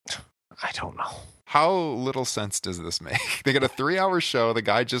 I don't know. How little sense does this make? They got a 3-hour show. The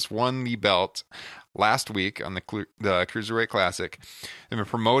guy just won the belt last week on the Cruiserweight Classic. They've been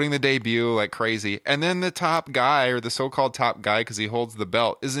promoting the debut like crazy. And then the top guy, or the so-called top guy, because he holds the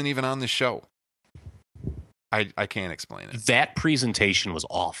belt, isn't even on the show. I can't explain it. That presentation was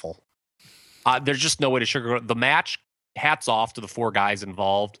awful. There's just no way to sugarcoat the match. Hats off to the 4 guys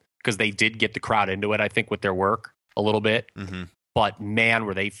involved, because they did get the crowd into it, I think, with their work a little bit. Mm-hmm. But man,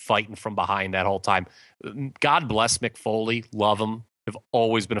 were they fighting from behind that whole time. God bless Mick Foley. Love him. I've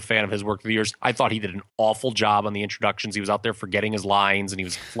always been a fan of his work through the years. I thought he did an awful job on the introductions. He was out there forgetting his lines and he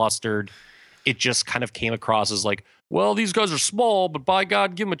was flustered. It just kind of came across as like, well, these guys are small, but by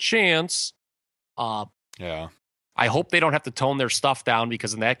God, give them a chance. Yeah. I hope they don't have to tone their stuff down,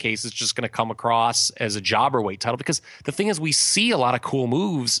 because in that case, it's just going to come across as a jobber weight title. Because the thing is, we see a lot of cool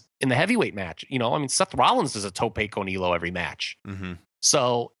moves in the heavyweight match. Seth Rollins does a tope con hilo every match. Mm-hmm.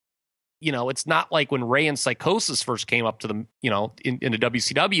 So, it's not like when Rey and Psychosis first came up to the, in the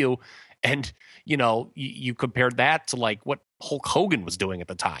WCW, and, you compared that to like what Hulk Hogan was doing at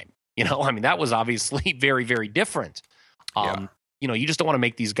the time. That was obviously very, very different. You just don't want to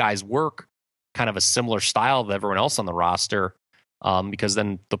make these guys work kind of a similar style of everyone else on the roster, because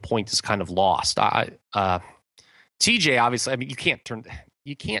then the point is kind of lost. TJ, obviously,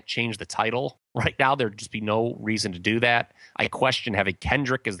 you can't change the title right now. There'd just be no reason to do that. I question having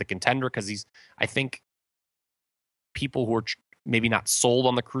Kendrick as the contender, because I think people who are maybe not sold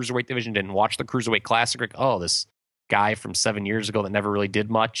on the Cruiserweight division, didn't watch the Cruiserweight Classic, like, oh, this guy from 7 years ago that never really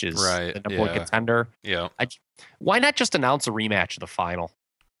did much is the number one contender. Yeah. Why not just announce a rematch of the final?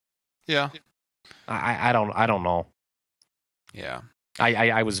 Yeah. I don't know. Yeah.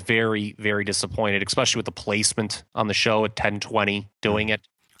 I was very, very disappointed, especially with the placement on the show at 10:20 doing it.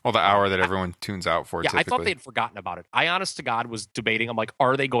 Well, the hour that everyone tunes out for. Yeah, typically. I thought they'd forgotten about it. I, honest to God, was debating. I'm like,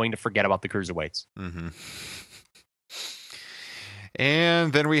 are they going to forget about the Cruiserweights? Mm-hmm.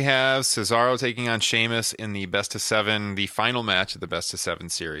 And then we have Cesaro taking on Sheamus in the best of 7, the final match of the best of 7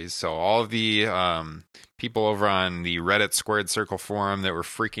 series. So all of the people over on the Reddit Squared Circle forum that were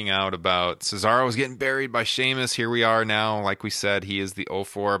freaking out about Cesaro was getting buried by Sheamus. Here we are now. Like we said, he is the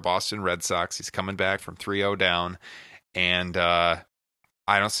 0-4 Boston Red Sox. He's coming back from 3-0 down. And I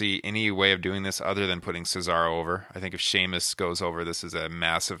don't see any way of doing this other than putting Cesaro over. I think if Sheamus goes over, this is a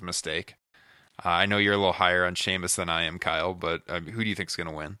massive mistake. I know you're a little higher on Sheamus than I am, Kyle, but who do you think is going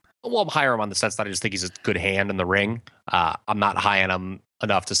to win? Well, I'm higher on the sense that I just think he's a good hand in the ring. I'm not high on him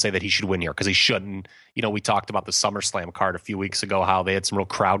enough to say that he should win here, because he shouldn't. We talked about the SummerSlam card a few weeks ago, how they had some real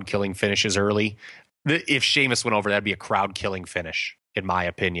crowd-killing finishes early. If Sheamus went over, that'd be a crowd-killing finish, in my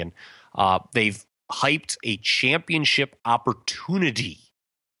opinion. They've hyped a championship opportunity,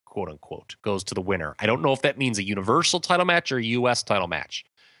 quote unquote, goes to the winner. I don't know if that means a universal title match or a U.S. title match.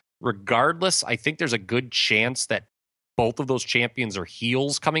 Regardless, I think there's a good chance that both of those champions are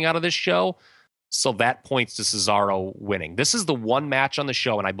heels coming out of this show. So that points to Cesaro winning. This is the one match on the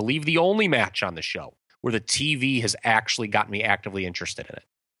show, and I believe the only match on the show where the TV has actually gotten me actively interested in it.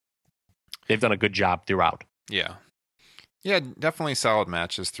 They've done a good job throughout. Yeah. Yeah, definitely solid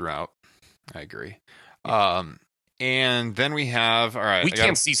matches throughout. I agree. And then we have, all right. We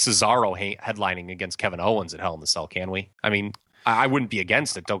can't see Cesaro headlining against Kevin Owens at Hell in the Cell, can we? I mean, I wouldn't be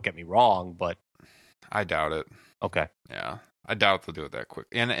against it, don't get me wrong, but... I doubt it. Okay. Yeah. I doubt they'll do it that quick.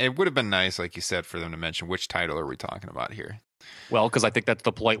 And it would have been nice, like you said, for them to mention which title are we talking about here. Well, because I think that's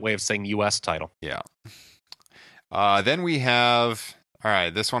the polite way of saying U.S. title. Yeah. Then we have, all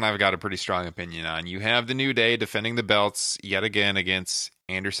right, this one I've got a pretty strong opinion on. You have the New Day defending the belts yet again against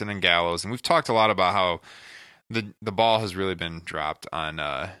Anderson and Gallows. And we've talked a lot about how the ball has really been dropped on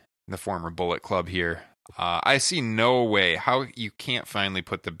the former Bullet Club here. I see no way how you can't finally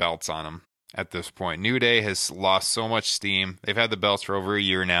put the belts on them at this point. New Day has lost so much steam. They've had the belts for over a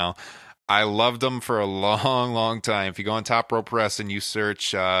year now. I loved them for a long, long time. If you go on Top Rope Press and you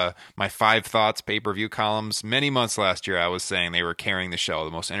search my 5 Thoughts pay-per-view columns, many months last year I was saying they were carrying the show,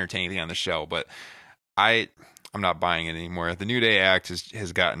 the most entertaining thing on the show. But I'm not buying it anymore. The New Day act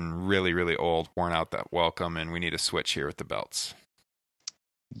has gotten really, really old, worn out that welcome, and we need a switch here with the belts.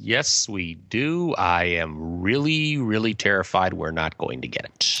 Yes, we do. I am really, really terrified we're not going to get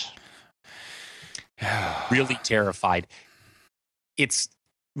it. Really terrified.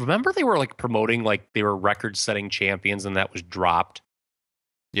 Remember they were like promoting like they were record-setting champions and that was dropped?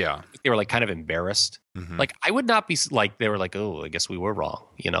 Yeah. They were like kind of embarrassed. Mm-hmm. Like I would not be like, they were like, oh, I guess we were wrong.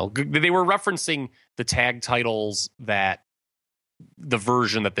 You know, they were referencing the tag titles that the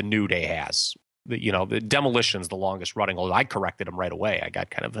version that the New Day has. The Demolition's the longest running. I corrected them right away. I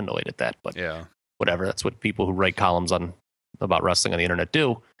got kind of annoyed at that, but yeah, whatever. That's what people who write columns about wrestling on the internet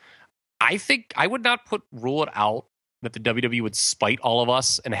do. I think I would not rule it out that the WWE would spite all of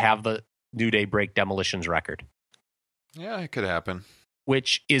us and have the New Day break Demolition's record. Yeah, it could happen.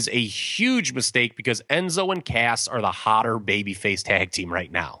 Which is a huge mistake because Enzo and Cass are the hotter babyface tag team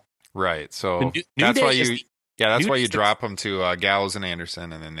right now. Right. So that's why you drop them to Gallows and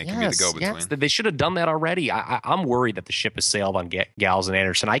Anderson, and then they can be the go-between. Yes, they should have done that already. I'm worried that the ship has sailed on Gallows and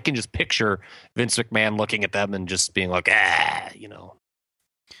Anderson. I can just picture Vince McMahon looking at them and just being like,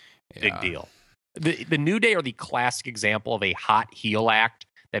 big deal. The New Day are the classic example of a hot heel act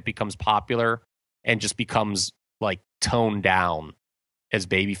that becomes popular and just becomes like toned down as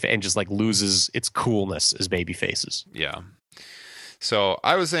babyface and just like loses its coolness as babyfaces. Yeah. So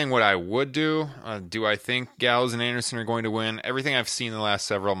I was saying what I would do. Do I think Gallows and Anderson are going to win? Everything I've seen in the last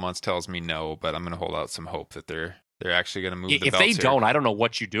several months tells me no, but I'm going to hold out some hope that they're actually going to move the belts. If they don't, I don't know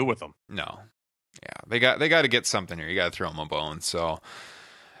what you do with them. No. Yeah, they got to get something here. You got to throw them a bone. So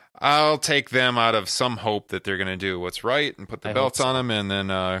I'll take them out of some hope that they're going to do what's right and put the belts on them and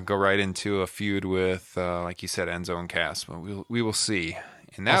then go right into a feud with, like you said, Enzo and Cass. But we will see.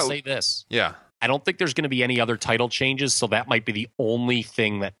 And I'll say this. Yeah. I don't think there's going to be any other title changes, so that might be the only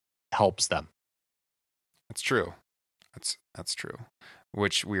thing that helps them. That's true. That's true.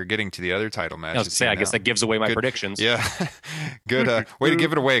 Which we're getting to the other title matches. I guess that gives away my predictions. Yeah. Good way to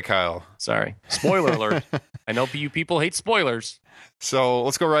give it away, Kyle. Sorry. Spoiler alert. I know you people hate spoilers. So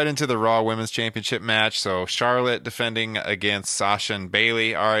let's go right into the Raw Women's Championship match. So Charlotte defending against Sasha and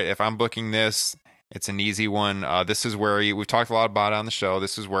Bayley. All right, if I'm booking this, it's an easy one. This is where we've talked a lot about it on the show.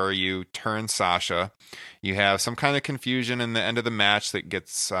 This is where you turn Sasha. You have some kind of confusion in the end of the match that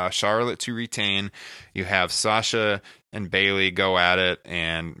gets Charlotte to retain. You have Sasha and Bayley go at it,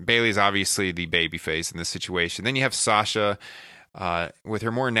 and Bayley's obviously the babyface in this situation. Then you have Sasha with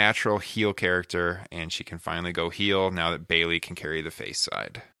her more natural heel character, and she can finally go heel now that Bayley can carry the face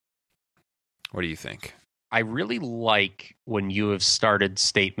side. What do you think? I really like when you have started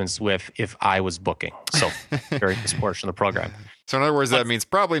statements with "if I was booking." So during this portion of the program. So in other words, that means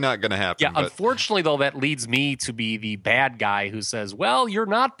probably not going to happen. Yeah, unfortunately, though, that leads me to be the bad guy who says, well, you're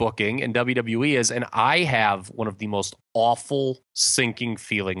not booking, and WWE is. And I have one of the most awful, sinking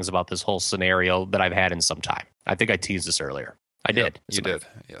feelings about this whole scenario that I've had in some time. I think I teased this earlier. I did. You did,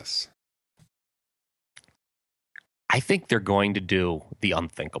 yes. I think they're going to do the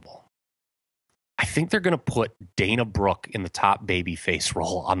unthinkable. I think they're going to put Dana Brooke in the top babyface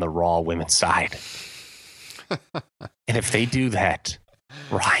role on the Raw women's side. And if they do that,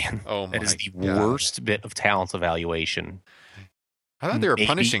 Ryan, that is the worst bit of talent evaluation. I thought they were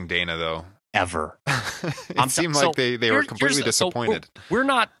punishing Dana, though. ever. It seemed like they were completely disappointed. So we're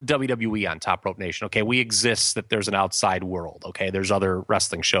not WWE on Top Rope Nation, okay? We exist that there's an outside world, okay? There's other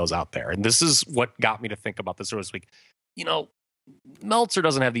wrestling shows out there. And this is what got me to think about this this week. You know, Meltzer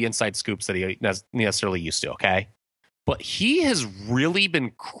doesn't have the inside scoops that he necessarily used to, okay? But he has really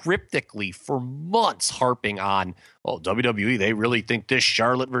been cryptically for months harping on, WWE, they really think this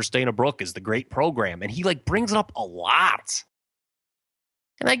Charlotte versus Dana Brooke is the great program. And he brings it up a lot.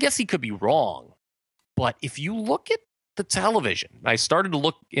 And I guess he could be wrong. But if you look at the television, I started to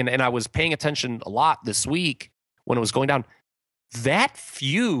look and I was paying attention a lot this week when it was going down. That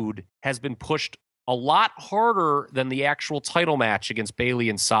feud has been pushed a lot harder than the actual title match against Bayley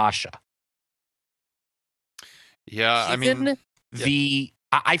and Sasha. Yeah,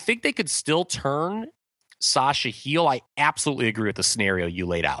 I think they could still turn Sasha heel. I absolutely agree with the scenario you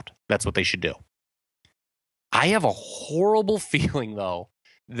laid out. That's what they should do. I have a horrible feeling, though,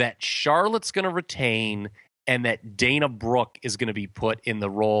 that Charlotte's going to retain and that Dana Brooke is going to be put in the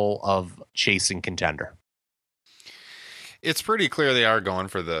role of chasing contender. It's pretty clear they are going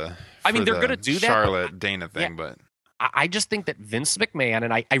for the. They're going to do that. Charlotte Dana thing, but I just think that Vince McMahon,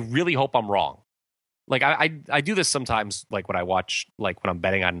 and I really hope I'm wrong. I do this sometimes, when I watch, when I'm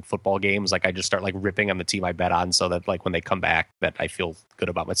betting on football games, I just start ripping on the team I bet on so that when they come back that I feel good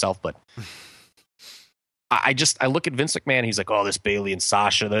about myself. But I look at Vince McMahon, he's like, oh, this Bayley and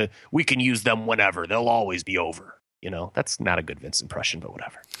Sasha, we can use them whenever. They'll always be over. That's not a good Vince impression, but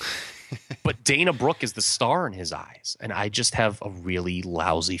whatever. But Dana Brooke is the star in his eyes, and I just have a really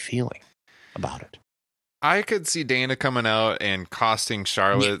lousy feeling about it. I could see Dana coming out and costing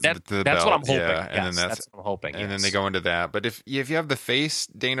Charlotte the belt. That's what I'm hoping. Yeah, and then that's what I'm hoping. And then they go into that. But if you have the face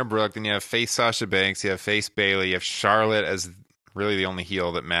Dana Brooke, then you have face Sasha Banks, you have face Bayley, you have Charlotte as really the only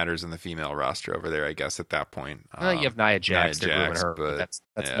heel that matters in the female roster over there, I guess, at that point. You have Nia Jax. But that's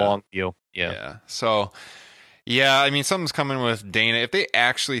long view. Yeah. So, yeah, something's coming with Dana. If they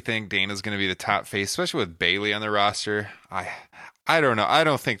actually think Dana's going to be the top face, especially with Bayley on the roster, I don't know. I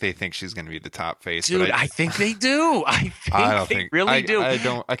don't think they think she's going to be the top face. Dude, I think they do. I think they really do.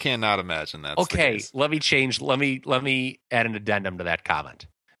 I cannot imagine that. Okay, let me change. Let me add an addendum to that comment.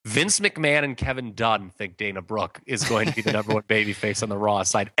 Vince McMahon and Kevin Dunn think Dana Brooke is going to be the number one babyface on the Raw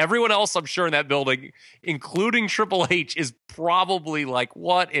side. Everyone else, I'm sure, in that building, including Triple H, is probably like,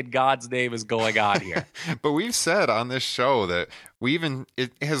 what in God's name is going on here? But we've said on this show that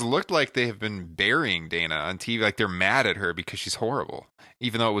it has looked like they have been burying Dana on TV. Like they're mad at her because she's horrible,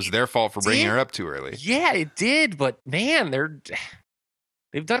 even though it was their fault for bringing her up too early. Yeah, it did. But man,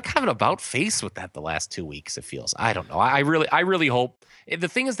 they've done kind of an about face with that the last 2 weeks, it feels. I don't know. I really hope. The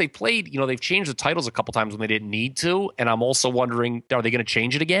thing is, they've changed the titles a couple times when they didn't need to. And I'm also wondering, are they going to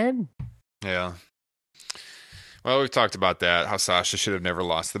change it again? Yeah. Well, we've talked about that, how Sasha should have never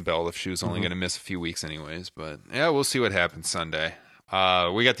lost the belt if she was only going to miss a few weeks anyways. But yeah, we'll see what happens Sunday.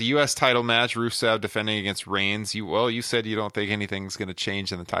 We got the U.S. title match, Rusev defending against Reigns. You said you don't think anything's going to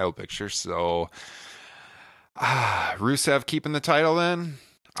change in the title picture. So Rusev keeping the title then?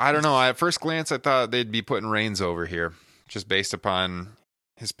 I don't know. At first glance, I thought they'd be putting Reigns over here, just based upon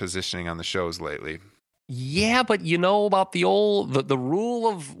his positioning on the shows lately. Yeah, but you know about the rule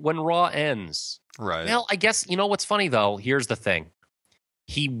of when Raw ends. Right. Well, I guess, what's funny, though? Here's the thing.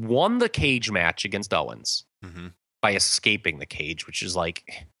 He won the cage match against Owens by escaping the cage, which is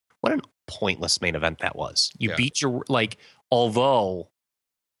like, what an pointless main event that was. You beat your, although,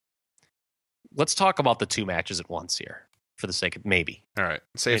 let's talk about the two matches at once here. For the sake of maybe. All right.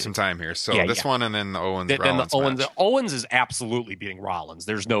 Save some time here. So this one and then the Owens-Rollins match. Owens is absolutely beating Rollins.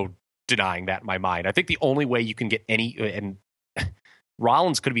 There's no denying that in my mind. I think the only way you can get any, and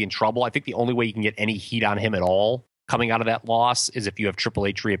Rollins could be in trouble. I think the only way you can get any heat on him at all coming out of that loss is if you have Triple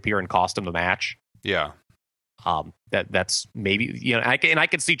H reappear and cost him the match. Yeah. That's maybe, I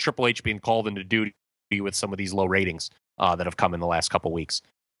could see Triple H being called into duty with some of these low ratings that have come in the last couple weeks.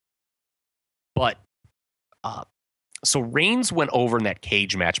 But, so Reigns went over in that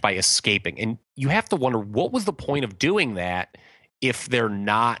cage match by escaping. And you have to wonder, what was the point of doing that if they're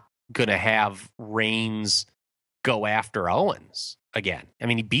not going to have Reigns go after Owens again? I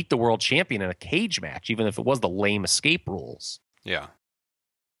mean, he beat the world champion in a cage match, even if it was the lame escape rules. Yeah.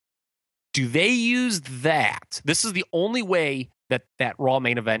 Do they use that? This is the only way that Raw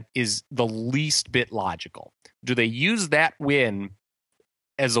main event is the least bit logical. Do they use that win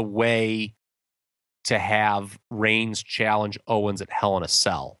as a way to have Reigns challenge Owens at Hell in a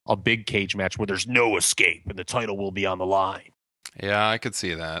Cell, a big cage match where there's no escape and the title will be on the line? Yeah, I could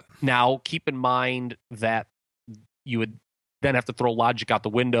see that. Now, keep in mind that you would then have to throw logic out the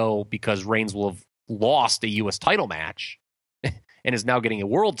window because Reigns will have lost a U.S. title match and is now getting a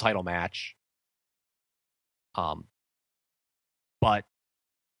world title match But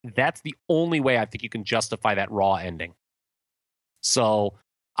that's the only way I think you can justify that Raw ending. So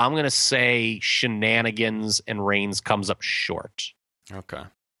I'm going to say shenanigans and Reigns comes up short. Okay.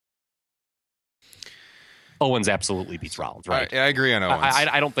 Owens absolutely beats Rollins, right? I agree on Owens.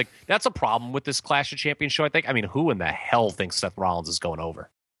 I don't think that's a problem with this Clash of Champions show. I mean, who in the hell thinks Seth Rollins is going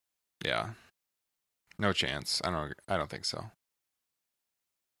over? Yeah. No chance. I don't think so.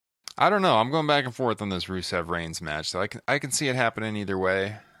 I don't know. I'm going back and forth on this Rusev Reigns match, so I can see it happening either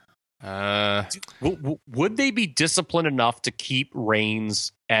way. Would they be disciplined enough to keep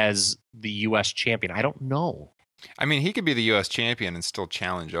Reigns as the U.S. champion? I don't know. I mean, he could be the U.S. champion and still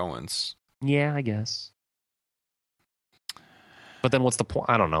challenge Owens. Yeah, I guess. But then what's the point?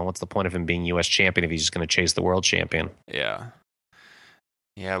 I don't know. What's the point of him being U.S. champion if he's just going to chase the world champion? Yeah.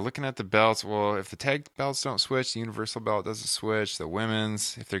 Yeah, looking at the belts, well, if the tag belts don't switch, the Universal belt doesn't switch, the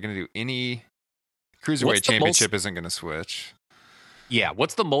women's, if they're going to do any Cruiserweight Championship isn't going to switch. Yeah,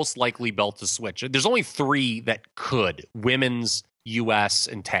 what's the most likely belt to switch? There's only 3 that could. Women's, U.S.,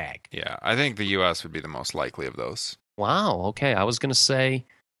 and tag. Yeah, I think the U.S. would be the most likely of those. Wow, okay. I was going to say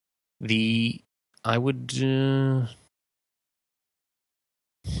I would...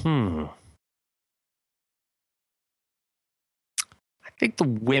 I think the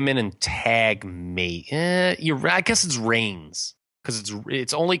women and tag may. You're right. I guess it's Reigns because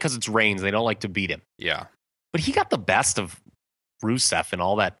it's only because it's Reigns. They don't like to beat him. Yeah, but he got the best of Rusev and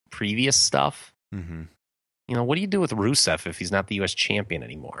all that previous stuff. Mm-hmm. You know, what do you do with Rusev if he's not the U.S. champion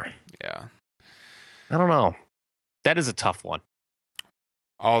anymore? Yeah, I don't know. That is a tough one.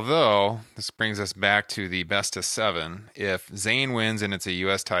 Although, this brings us back to the best of 7. If Zayn wins and it's a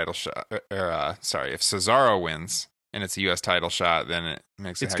U.S. title shot, if Cesaro wins and it's a U.S. title shot, then it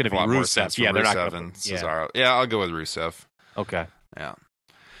makes it's a lot more sense for Rusev and Cesaro. Yeah, I'll go with Rusev. Okay. Yeah.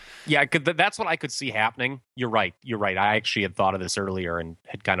 Yeah, that's what I could see happening. You're right. I actually had thought of this earlier and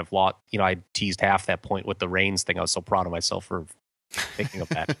had kind of I teased half that point with the Reigns thing. I was so proud of myself for thinking of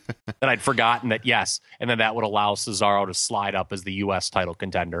that. Then I'd forgotten that, yes. And then that would allow Cesaro to slide up as the U.S. title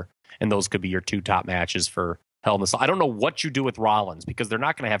contender. And those could be your 2 top matches for Hell in a Cell. I don't know what you do with Rollins because they're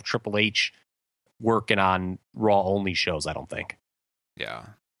not going to have Triple H working on Raw only shows, I don't think. Yeah.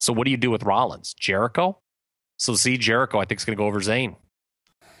 So what do you do with Rollins? Jericho? So see, Jericho, I think, is going to go over Zayn.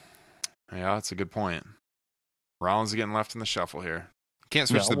 Yeah, that's a good point. Rollins is getting left in the shuffle here. Can't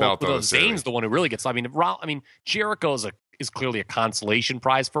switch the belt, though. Zayn's the one who really gets... I mean, Jericho is clearly a consolation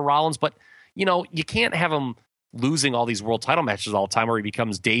prize for Rollins, but, you can't have him losing all these world title matches all the time where he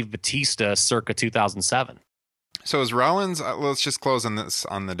becomes Dave Batista circa 2007. So is Rollins... let's just close on this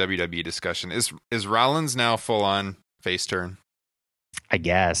on the WWE discussion. Is Rollins now full-on face turn? I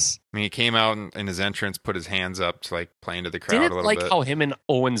guess. I mean, he came out in his entrance, put his hands up to playing to the crowd a little bit. How him and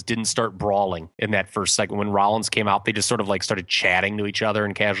Owens didn't start brawling in that first segment when Rollins came out? They just sort of started chatting to each other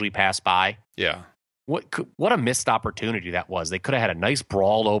and casually passed by. Yeah. What a missed opportunity that was. They could have had a nice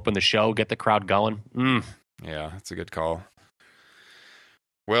brawl to open the show, get the crowd going. Yeah, that's a good call.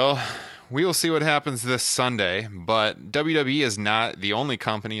 Well, we will see what happens this Sunday, but WWE is not the only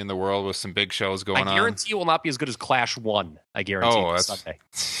company in the world with some big shows going on. I guarantee it will not be as good as Clash 1. I guarantee this Sunday.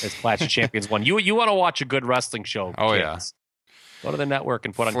 As Clash of Champions 1. You want to watch a good wrestling show? Oh, kids. Yeah. Go to the network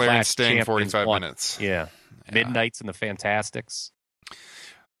and put on Flair Clash and Sting, Champions 45 1. minutes. Yeah. Midnights and the Fantastics.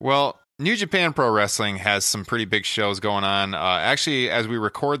 Well, New Japan Pro Wrestling has some pretty big shows going on. Actually, as we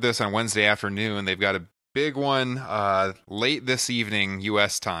record this on Wednesday afternoon, they've got a big one late this evening,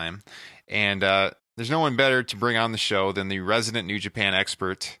 U.S. time. And there's no one better to bring on the show than the resident New Japan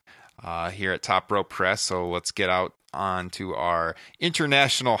expert here at Top Rope Press. So let's get out onto our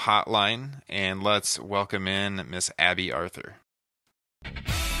international hotline and let's welcome in Miss Abby Arthur.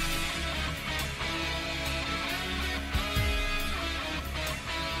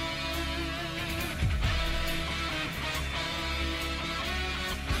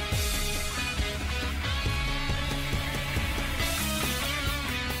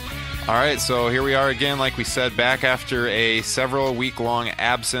 All right, so here we are again, like we said, back after a several week-long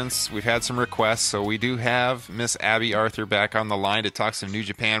absence. We've had some requests, so we do have Miss Abby Arthur back on the line to talk some New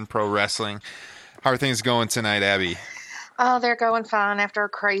Japan Pro Wrestling. How are things going tonight, Abby? Oh, they're going fine after a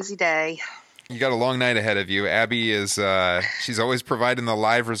crazy day. You got a long night ahead of you. Abby is, she's always providing the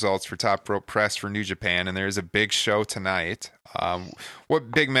live results for Top Rope Press for New Japan, and there's a big show tonight.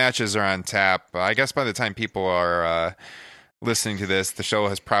 What big matches are on tap? I guess by the time people are listening to this, the show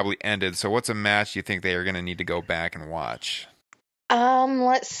has probably ended. So what's a match you think they are going to need to go back and watch?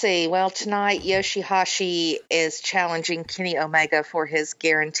 Let's see. Well, tonight Yoshihashi is challenging Kenny Omega for his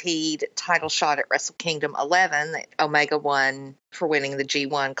guaranteed title shot at Wrestle Kingdom 11 that Omega won for winning the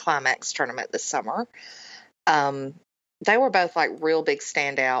G1 Climax tournament this summer. They were both like real big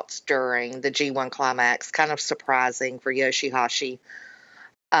standouts during the G1 climax, kind of surprising for Yoshihashi.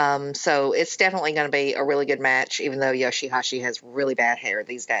 So it's definitely going to be a really good match, even though Yoshihashi has really bad hair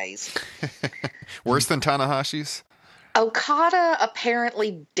these days. Worse than Tanahashi's? Okada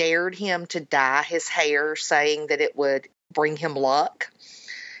apparently dared him to dye his hair, saying that it would bring him luck.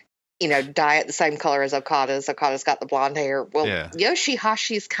 Dye it the same color as Okada's. Okada's got the blonde hair. Well, yeah.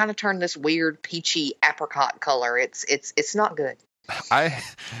 Yoshihashi's kind of turned this weird peachy apricot color. It's not good.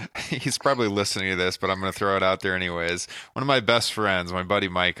 He's probably listening to this, but I'm going to throw it out there anyways. One of my best friends, my buddy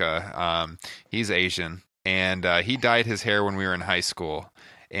Micah, he's Asian, and he dyed his hair when we were in high school,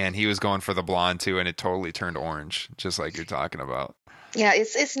 and he was going for the blonde too, and it totally turned orange, just like you're talking about. Yeah,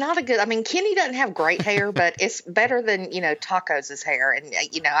 it's not a good. I mean, Kenny doesn't have great hair, but it's better than Tacos' hair. And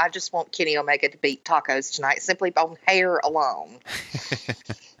I just want Kenny Omega to beat Tacos tonight, simply on hair alone.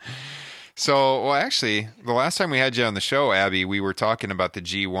 So, well, actually, the last time we had you on the show, Abby, we were talking about the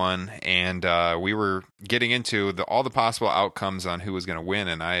G1, and we were getting into all the possible outcomes on who was going to win.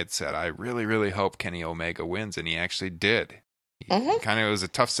 And I had said, I really, really hope Kenny Omega wins, and he actually did. It was a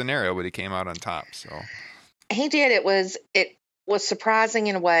tough scenario, but he came out on top. So he did. It was surprising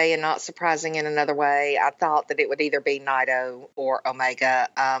in a way and not surprising in another way. I thought that it would either be Naito or Omega.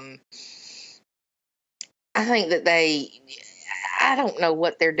 I think that I don't know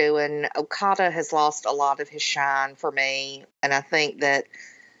what they're doing. Okada has lost a lot of his shine for me, and I think that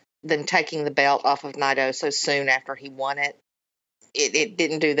them taking the belt off of Naito so soon after he won it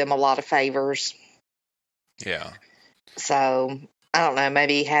didn't do them a lot of favors. Yeah. So I don't know,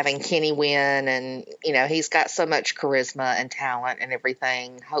 maybe having Kenny win, and, he's got so much charisma and talent and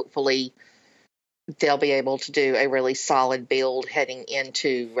everything. Hopefully they'll be able to do a really solid build heading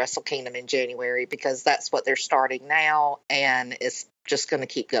into Wrestle Kingdom in January, because that's what they're starting now, and it's just going to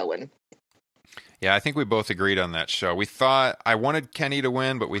keep going. Yeah, I think we both agreed on that show. We thought, I wanted Kenny to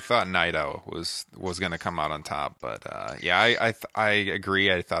win, but we thought Naito was going to come out on top. But I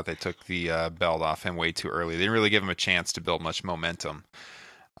agree. I thought they took the belt off him way too early. They didn't really give him a chance to build much momentum.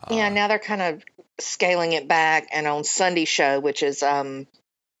 Now they're kind of scaling it back. And on Sunday's show, which is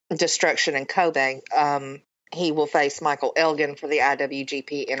Destruction in Kobe, he will face Michael Elgin for the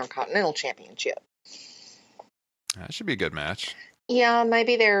IWGP Intercontinental Championship. That should be a good match. Yeah,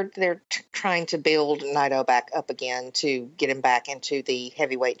 maybe they're trying to build Naito back up again to get him back into the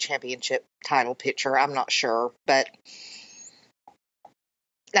heavyweight championship title picture. I'm not sure, but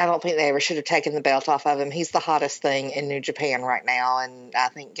I don't think they ever should have taken the belt off of him. He's the hottest thing in New Japan right now, and I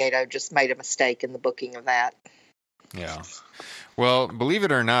think Gato just made a mistake in the booking of that. Yeah. Well, believe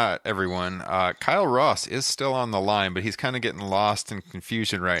it or not, everyone, Kyle Ross is still on the line, but he's kind of getting lost in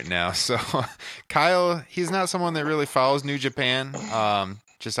confusion right now. So Kyle, he's not someone that really follows New Japan,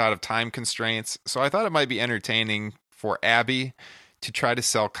 just out of time constraints. So I thought it might be entertaining for Abby to try to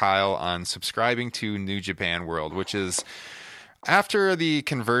sell Kyle on subscribing to New Japan World, which is, after the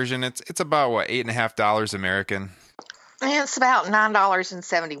conversion, it's about, what, $8.50 American? It's about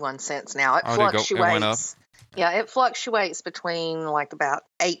 $9.71 now. It fluctuates. It went up? Yeah, it fluctuates between like about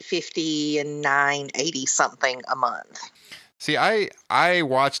 $8.50 and $9.80 something a month. See, I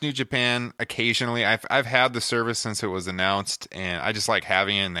watch New Japan occasionally. I've had the service since it was announced, and I just like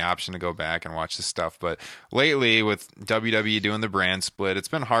having it and the option to go back and watch the stuff. But lately, with WWE doing the brand split, it's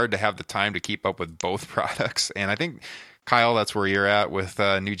been hard to have the time to keep up with both products. And I think, Kyle, that's where you're at with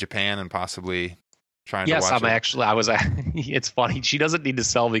New Japan and possibly trying to watch it. It's funny. She doesn't need to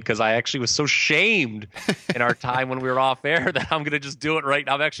sell me, because I actually was so shamed in our time when we were off air that I'm going to just do it right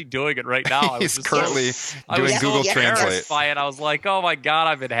now. I'm actually doing it right now. He's currently doing Google Translate. I was like, oh my God,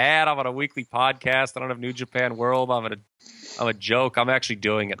 I've been had. I'm on a weekly podcast. I don't have New Japan World. I'm a joke. I'm actually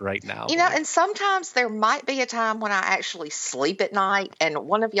doing it right now. And sometimes there might be a time when I actually sleep at night, and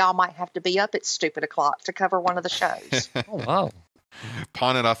one of y'all might have to be up at stupid o'clock to cover one of the shows. Oh, wow.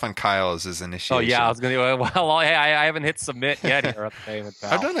 Pawn it off on Kyle as his initiation. Oh, yeah. I was going to. Well, hey, I haven't hit submit yet here at the payment.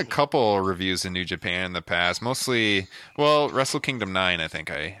 I've done a couple reviews in New Japan in the past. Mostly, well, Wrestle Kingdom 9, I think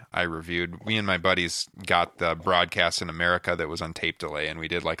I reviewed. Me and my buddies got the broadcast in America that was on tape delay, and we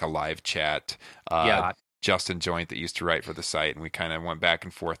did like a live chat. Justin Joint that used to write for the site, and we kind of went back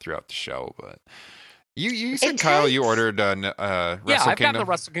and forth throughout the show. But you said, Kyle, you ordered Wrestle Kingdom? Yeah, I've gotten the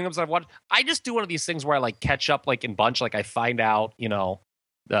Wrestle Kingdoms I've watched. I just do one of these things where I like catch up like in bunch. Like I find out,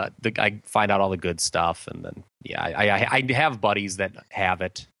 I find out all the good stuff, and then I have buddies that have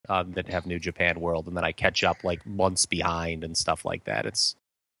it, that have New Japan World, and then I catch up like months behind and stuff like that.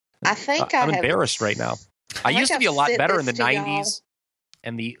 I'm embarrassed right now. I used to be a lot better in the 90s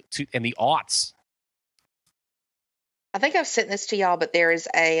and the aughts. I think I've sent this to y'all, but there is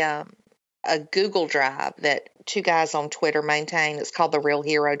a a Google Drive that two guys on Twitter maintain. It's called the Real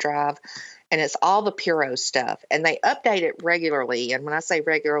Hero Drive, and it's all the Puro stuff. And they update it regularly. And when I say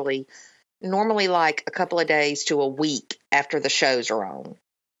regularly, normally like a couple of days to a week after the shows are on.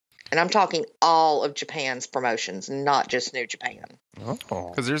 And I'm talking all of Japan's promotions, not just New Japan. Oh,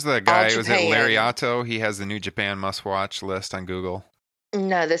 because there's that guy, was it Lariato? He has the New Japan must-watch list on Google.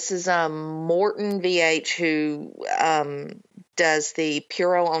 No, this is Morton VH, who does the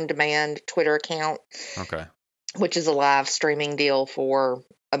Puro On Demand Twitter account. Okay. Which is a live streaming deal for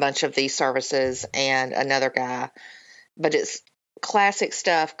a bunch of these services, and another guy. But it's classic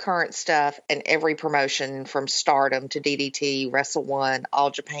stuff, current stuff, and every promotion from Stardom to DDT, Wrestle One, All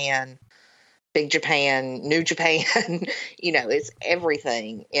Japan, Big Japan, New Japan. It's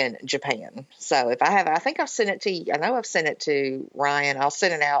everything in Japan. So if I think I've sent it to you. I know I've sent it to Ryan. I'll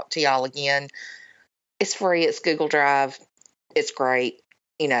send it out to y'all again. It's free. It's Google Drive. It's great.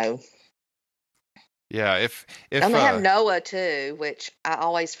 Yeah, if and they have Noah too, which I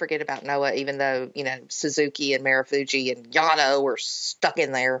always forget about Noah, even though Suzuki and Marufuji and Yano are stuck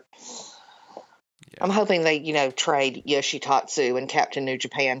in there. Yeah. I'm hoping they trade Yoshitatsu and Captain New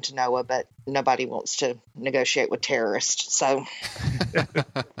Japan to Noah, but nobody wants to negotiate with terrorists. So,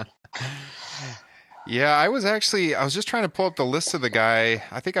 yeah, I was just trying to pull up the list of the guy.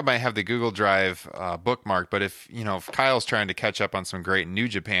 I think I might have the Google Drive bookmarked, but if Kyle's trying to catch up on some great New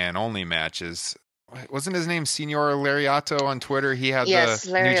Japan only matches. Wasn't his name Senor Lariato on Twitter? He had the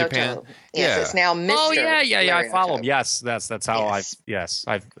Lariato. New Japan. Yes, it's now Mr. Oh yeah. Lariato. I follow him. Yes, that's how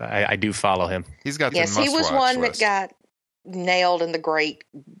I do follow him. He's got he was one that got nailed in the great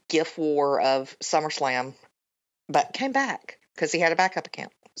GIF war of SummerSlam, but came back because he had a backup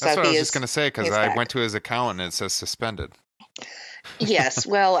account. That's what I was just going to say, because I went to his account and it says suspended. Yes,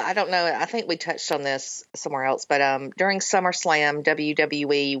 well, I don't know. I think we touched on this somewhere else, but during SummerSlam,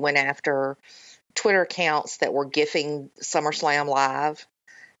 WWE went after Twitter accounts that were gifting SummerSlam live,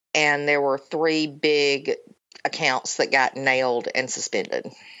 and there were 3 big accounts that got nailed and suspended.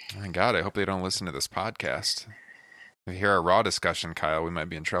 My God, I hope they don't listen to this podcast. If you hear our Raw discussion, Kyle, we might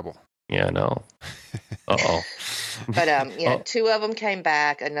be in trouble. Yeah, no. Uh-oh. But 2 of them came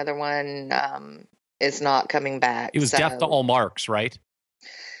back. Another one is not coming back. It was death to all marks, right?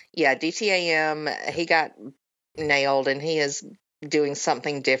 Yeah, DTAM, he got nailed, and he is doing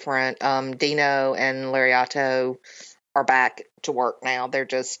something different. Dino and Lariato are back to work now. They're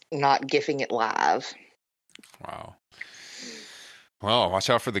just not gifting it live. Wow. Well,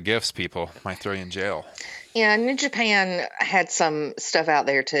 watch out for the gifts, people. Might throw you in jail. Yeah, New Japan had some stuff out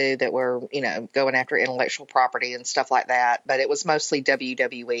there too that were, going after intellectual property and stuff like that. But it was mostly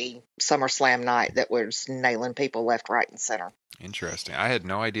WWE SummerSlam night that was nailing people left, right, and center. Interesting. I had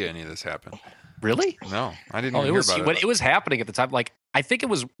no idea any of this happened. Really? No, I didn't even hear about it. When it was happening at the time, like, I think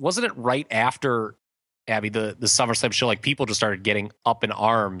wasn't it right after, Abby, the SummerSlam show, like, people just started getting up in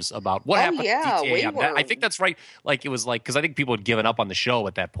arms about what happened to DTAM. I think that's right. Like, it was like, because I think people had given up on the show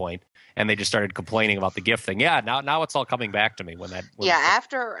at that point, and they just started complaining about the gift thing. Yeah, now it's all coming back to me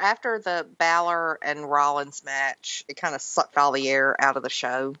after the Balor and Rollins match, it kind of sucked all the air out of the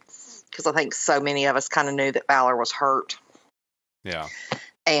show, because I think so many of us kind of knew that Balor was hurt. Yeah.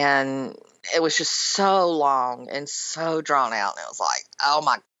 And it was just so long and so drawn out. And it was like, oh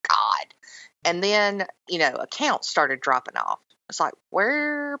my God. And then, accounts started dropping off. It's like,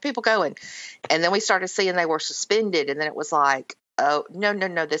 where are people going? And then we started seeing they were suspended. And then it was like, oh,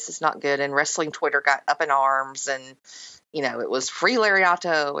 no, this is not good. And wrestling Twitter got up in arms. And, it was free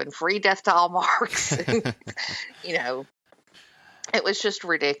Lariato and free death to all marks. And, it was just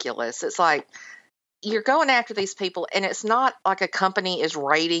ridiculous. It's like, you're going after these people, and it's not like a company is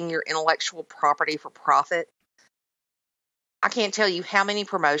raiding your intellectual property for profit. I can't tell you how many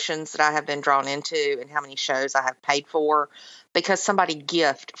promotions that I have been drawn into and how many shows I have paid for because somebody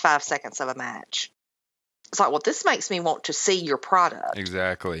gifted 5 seconds of a match. It's like, well, this makes me want to see your product.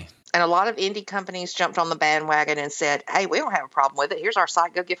 Exactly. And a lot of indie companies jumped on the bandwagon and said, hey, we don't have a problem with it. Here's our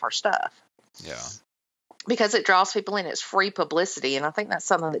site. Go gift our stuff. Yeah. Because it draws people in. It's free publicity. And I think that's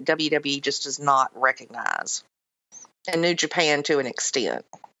something that WWE just does not recognize. And New Japan to an extent.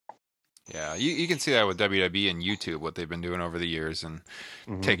 Yeah, you can see that with WWE and YouTube, what they've been doing over the years and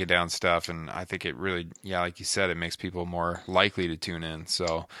taking down stuff. And I think it really, like you said, it makes people more likely to tune in.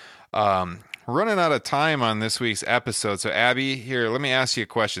 So we're We're running out of time on this week's episode. So, Abby, here, let me ask you a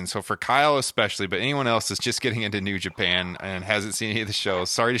question. So, for Kyle especially, but anyone else that's just getting into New Japan and hasn't seen any of the shows,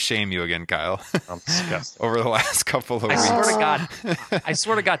 sorry to shame you again, Kyle. I'm disgusted. Over the last couple of weeks. I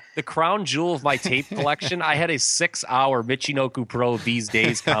swear to God, the crown jewel of my tape collection, I had a 6-hour Michinoku Pro These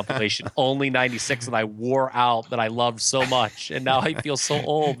Days compilation, only 96, and I wore out that I loved so much. And now I feel so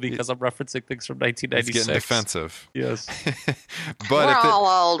old because I'm referencing things from 1996. It's getting defensive. Yes. But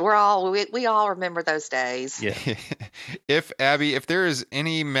we're all old. We all remember those days. Yeah. If Abby, if there is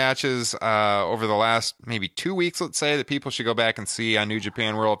any matches over the last maybe 2 weeks, let's say, that people should go back and see on New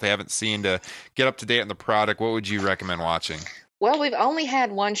Japan World if they haven't seen to get up to date on the product, what would you recommend watching? Well, we've only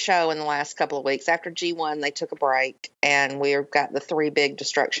had one show in the last couple of weeks. After G1, they took a break, and we've got the 3 big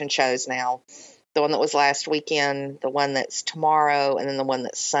Destruction shows now. The one that was last weekend, the one that's tomorrow, and then the one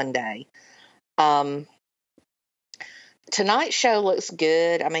that's Sunday. Tonight's show looks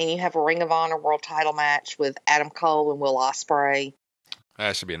good. I mean, you have a Ring of Honor World Title match with Adam Cole and Will Ospreay.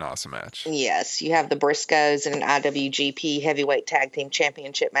 That should be an awesome match. Yes, you have the Briscoes in an IWGP Heavyweight Tag Team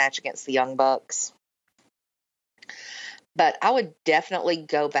Championship match against the Young Bucks. But I would definitely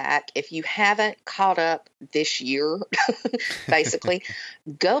go back. If you haven't caught up this year, basically,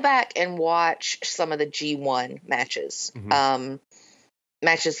 go back and watch some of the G1 matches. Mm-hmm.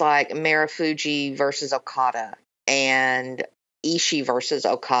 Matches like Marufuji versus Okada and Ishii versus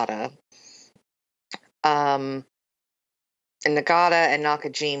Okada. And Nagata and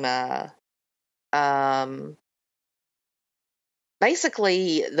Nakajima.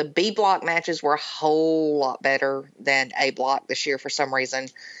 Basically, the B block matches were a whole lot better than A block this year for some reason.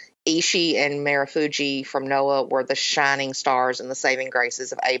 Ishii and Marufuji from Noah were the shining stars and the saving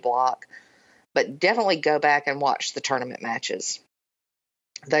graces of A block. But definitely go back and watch the tournament matches.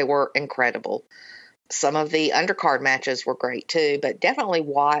 They were incredible. Some of the undercard matches were great too, but definitely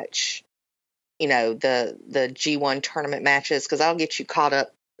watch, the G1 tournament matches, because I'll get you caught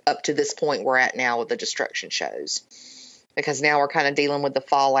up to this point we're at now with the Destruction shows. Because now we're kind of dealing with the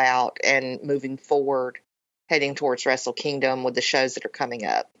fallout and moving forward, heading towards Wrestle Kingdom with the shows that are coming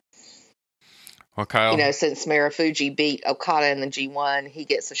up. Well, Kyle, since Marufuji beat Okada in the G1, he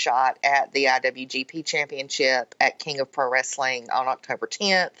gets a shot at the IWGP Championship at King of Pro Wrestling on October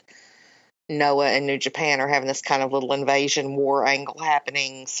 10th. Noah and New Japan are having this kind of little invasion war angle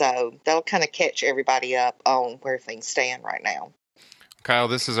happening, so that'll kind of catch everybody up on where things stand right now. Kyle,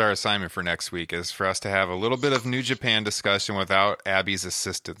 this is our assignment for next week, is for us to have a little bit of New Japan discussion without Abby's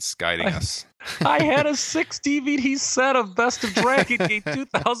assistance guiding us. I had a 6 DVD set of Best of Dragon Gate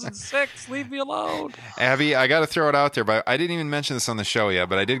 2006. Leave me alone. Abby, I got to throw it out there, but I didn't even mention this on the show yet,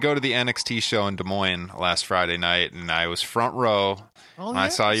 but I did go to the NXT show in Des Moines last Friday night, and I was front row. And I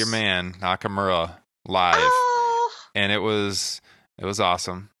saw your man, Nakamura, live. Oh. And it was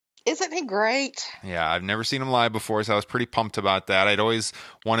awesome. Isn't he great? Yeah, I've never seen him live before, so I was pretty pumped about that. I'd always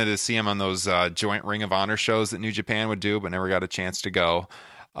wanted to see him on those joint Ring of Honor shows that New Japan would do, but never got a chance to go.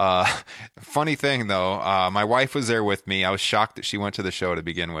 Funny thing, though, my wife was there with me. I was shocked that she went to the show to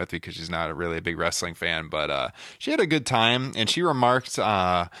begin with because she's not really a big wrestling fan, but she had a good time, and she remarked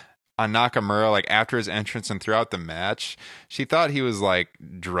on Nakamura, like after his entrance and throughout the match, she thought he was like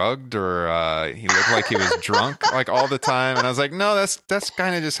drugged or he looked like he was drunk like all the time. And I was like, no, that's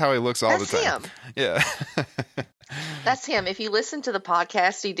kind of just how he looks all the time. Him. Yeah. That's him. If you listen to the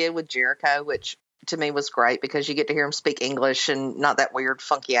podcast he did with Jericho, which to me was great because you get to hear him speak English and not that weird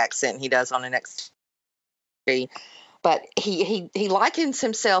funky accent he does on NXT. But he likens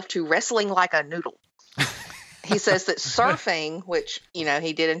himself to wrestling like a noodle. He says that surfing, which,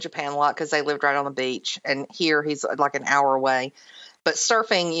 he did in Japan a lot because they lived right on the beach, and here he's like an hour away. But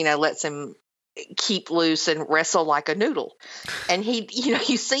surfing, lets him keep loose and wrestle like a noodle. And he,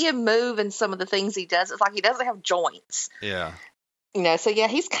 you see him move and some of the things he does. It's like he doesn't have joints. Yeah. So yeah,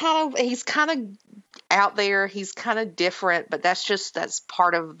 he's kind of out there. He's kind of different, but that's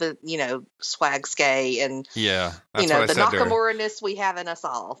part of the, swag-skay and, yeah, the Nakamura-ness we have in us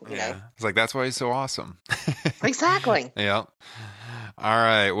all, you know. It's like, that's why he's so awesome. Exactly. Yeah. All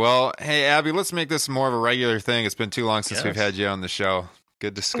right. Well, hey, Abby, let's make this more of a regular thing. It's been too long since we've had you on the show.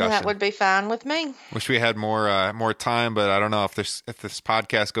 Good discussion. That would be fine with me. Wish we had more time, but I don't know if this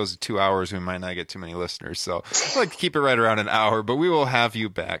podcast goes to 2 hours, we might not get too many listeners. So I'd like to keep it right around an hour, but we will have you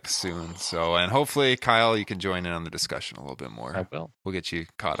back soon. So, and hopefully, Kyle, you can join in on the discussion a little bit more. I will. We'll get you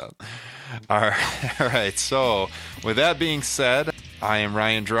caught up. All right. So with that being said, I am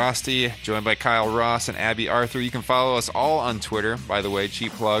Ryan Drosty, joined by Kyle Ross and Abby Arthur. You can follow us all on Twitter, by the way,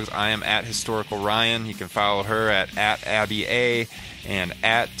 cheap plugs. I am at Historical Ryan. You can follow her at Abby A and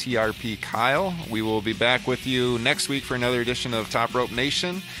at TRP Kyle. We will be back with you next week for another edition of Top Rope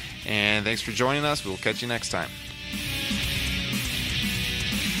Nation. And thanks for joining us. We'll catch you next time.